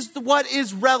 This is what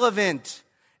is relevant.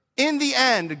 In the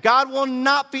end, God will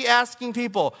not be asking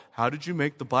people, how did you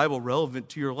make the Bible relevant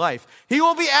to your life? He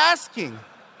will be asking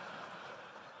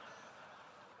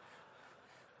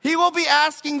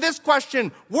this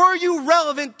question, were you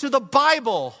relevant to the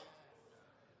Bible?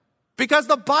 Because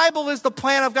the Bible is the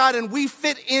plan of God and we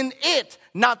fit in it,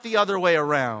 not the other way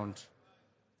around.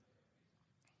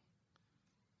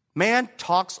 Man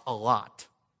talks a lot,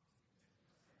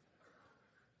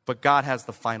 but God has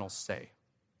the final say.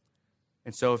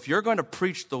 And so if you're going to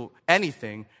preach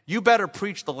anything, you better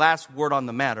preach the last word on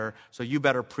the matter, so you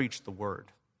better preach the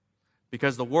word.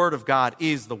 Because the word of God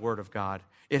is the word of God.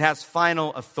 It has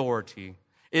final authority.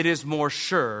 It is more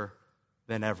sure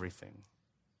than everything.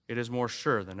 It is more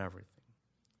sure than everything.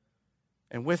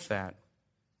 And with that,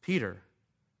 Peter,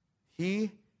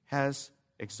 he has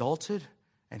exalted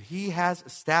and he has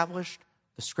established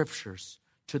the scriptures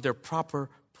to their proper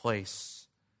place.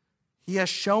 He has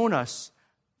shown us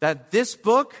that this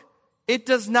book, it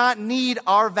does not need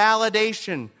our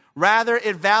validation. Rather,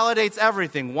 it validates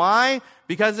everything. Why?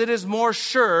 Because it is more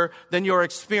sure than your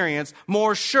experience,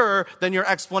 more sure than your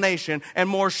explanation, and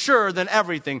more sure than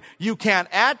everything. You can't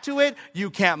add to it, you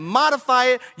can't modify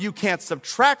it, you can't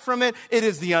subtract from it. It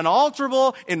is the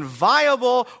unalterable,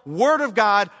 inviolable Word of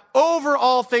God over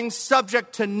all things,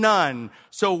 subject to none.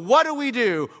 So what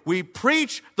do? We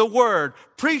preach the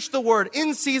word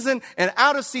in season and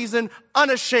out of season,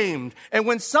 unashamed. And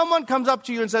when someone comes up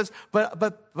to you and says,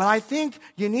 but I think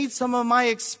you need some of my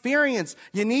experience.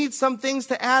 You need some things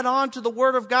to add on to the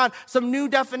word of God, some new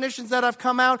definitions that have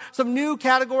come out, some new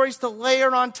categories to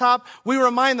layer on top. We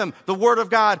remind them the word of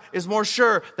God is more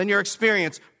sure than your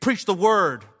experience. Preach the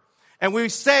word. And we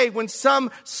say, when some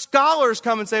scholars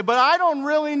come and say, but I don't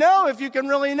really know if you can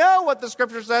really know what the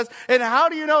scripture says, and how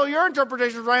do you know your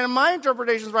interpretation is right and my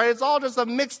interpretation is right? It's all just a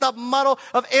mixed up muddle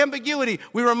of ambiguity.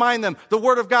 We remind them, the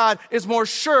word of God is more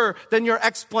sure than your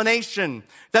explanation.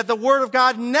 That the word of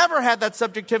God never had that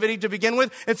subjectivity to begin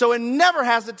with, and so it never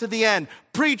has it to the end.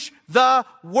 Preach the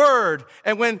word.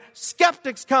 And when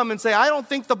skeptics come and say, I don't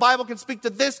think the Bible can speak to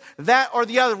this, that, or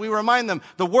the other, we remind them,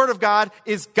 the word of God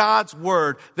is God's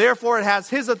word. Therefore, Therefore, it has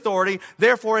his authority.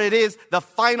 Therefore, it is the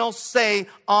final say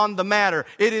on the matter.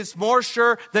 It is more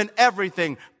sure than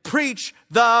everything. Preach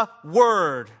the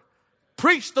word.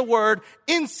 Preach the word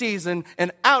in season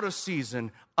and out of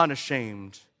season,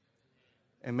 unashamed.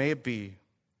 And may it be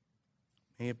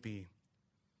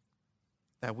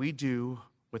that we do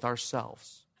with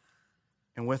ourselves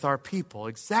and with our people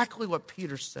exactly what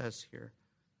Peter says here.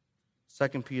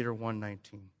 2 Peter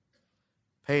 1:19.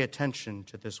 Pay attention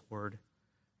to this word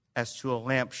as to a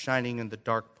lamp shining in the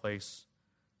dark place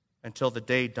until the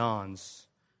day dawns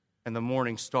and the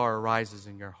morning star arises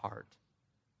in your heart.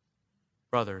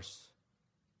 Brothers,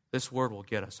 this word will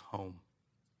get us home.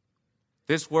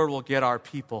 This word will get our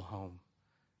people home.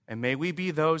 And may we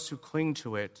be those who cling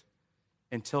to it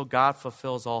until God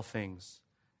fulfills all things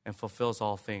and fulfills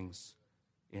all things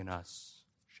in us.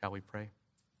 Shall we pray?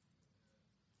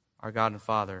 Our God and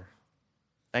Father,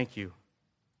 thank you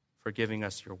for giving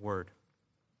us your word.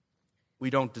 We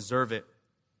don't deserve it.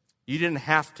 You didn't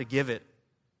have to give it.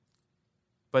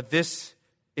 But this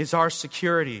is our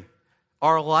security,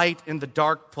 our light in the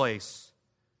dark place.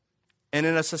 And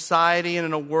in a society and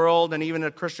in a world and even a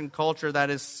Christian culture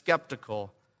that is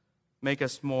skeptical, make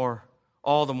us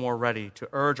all the more ready to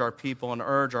urge our people and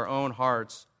urge our own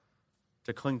hearts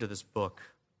to cling to this book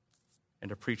and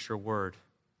to preach your word.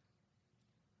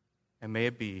 And may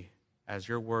it be, as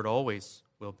your word always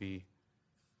will be,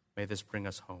 may this bring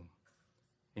us home.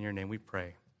 In your name we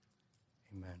pray.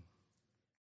 Amen.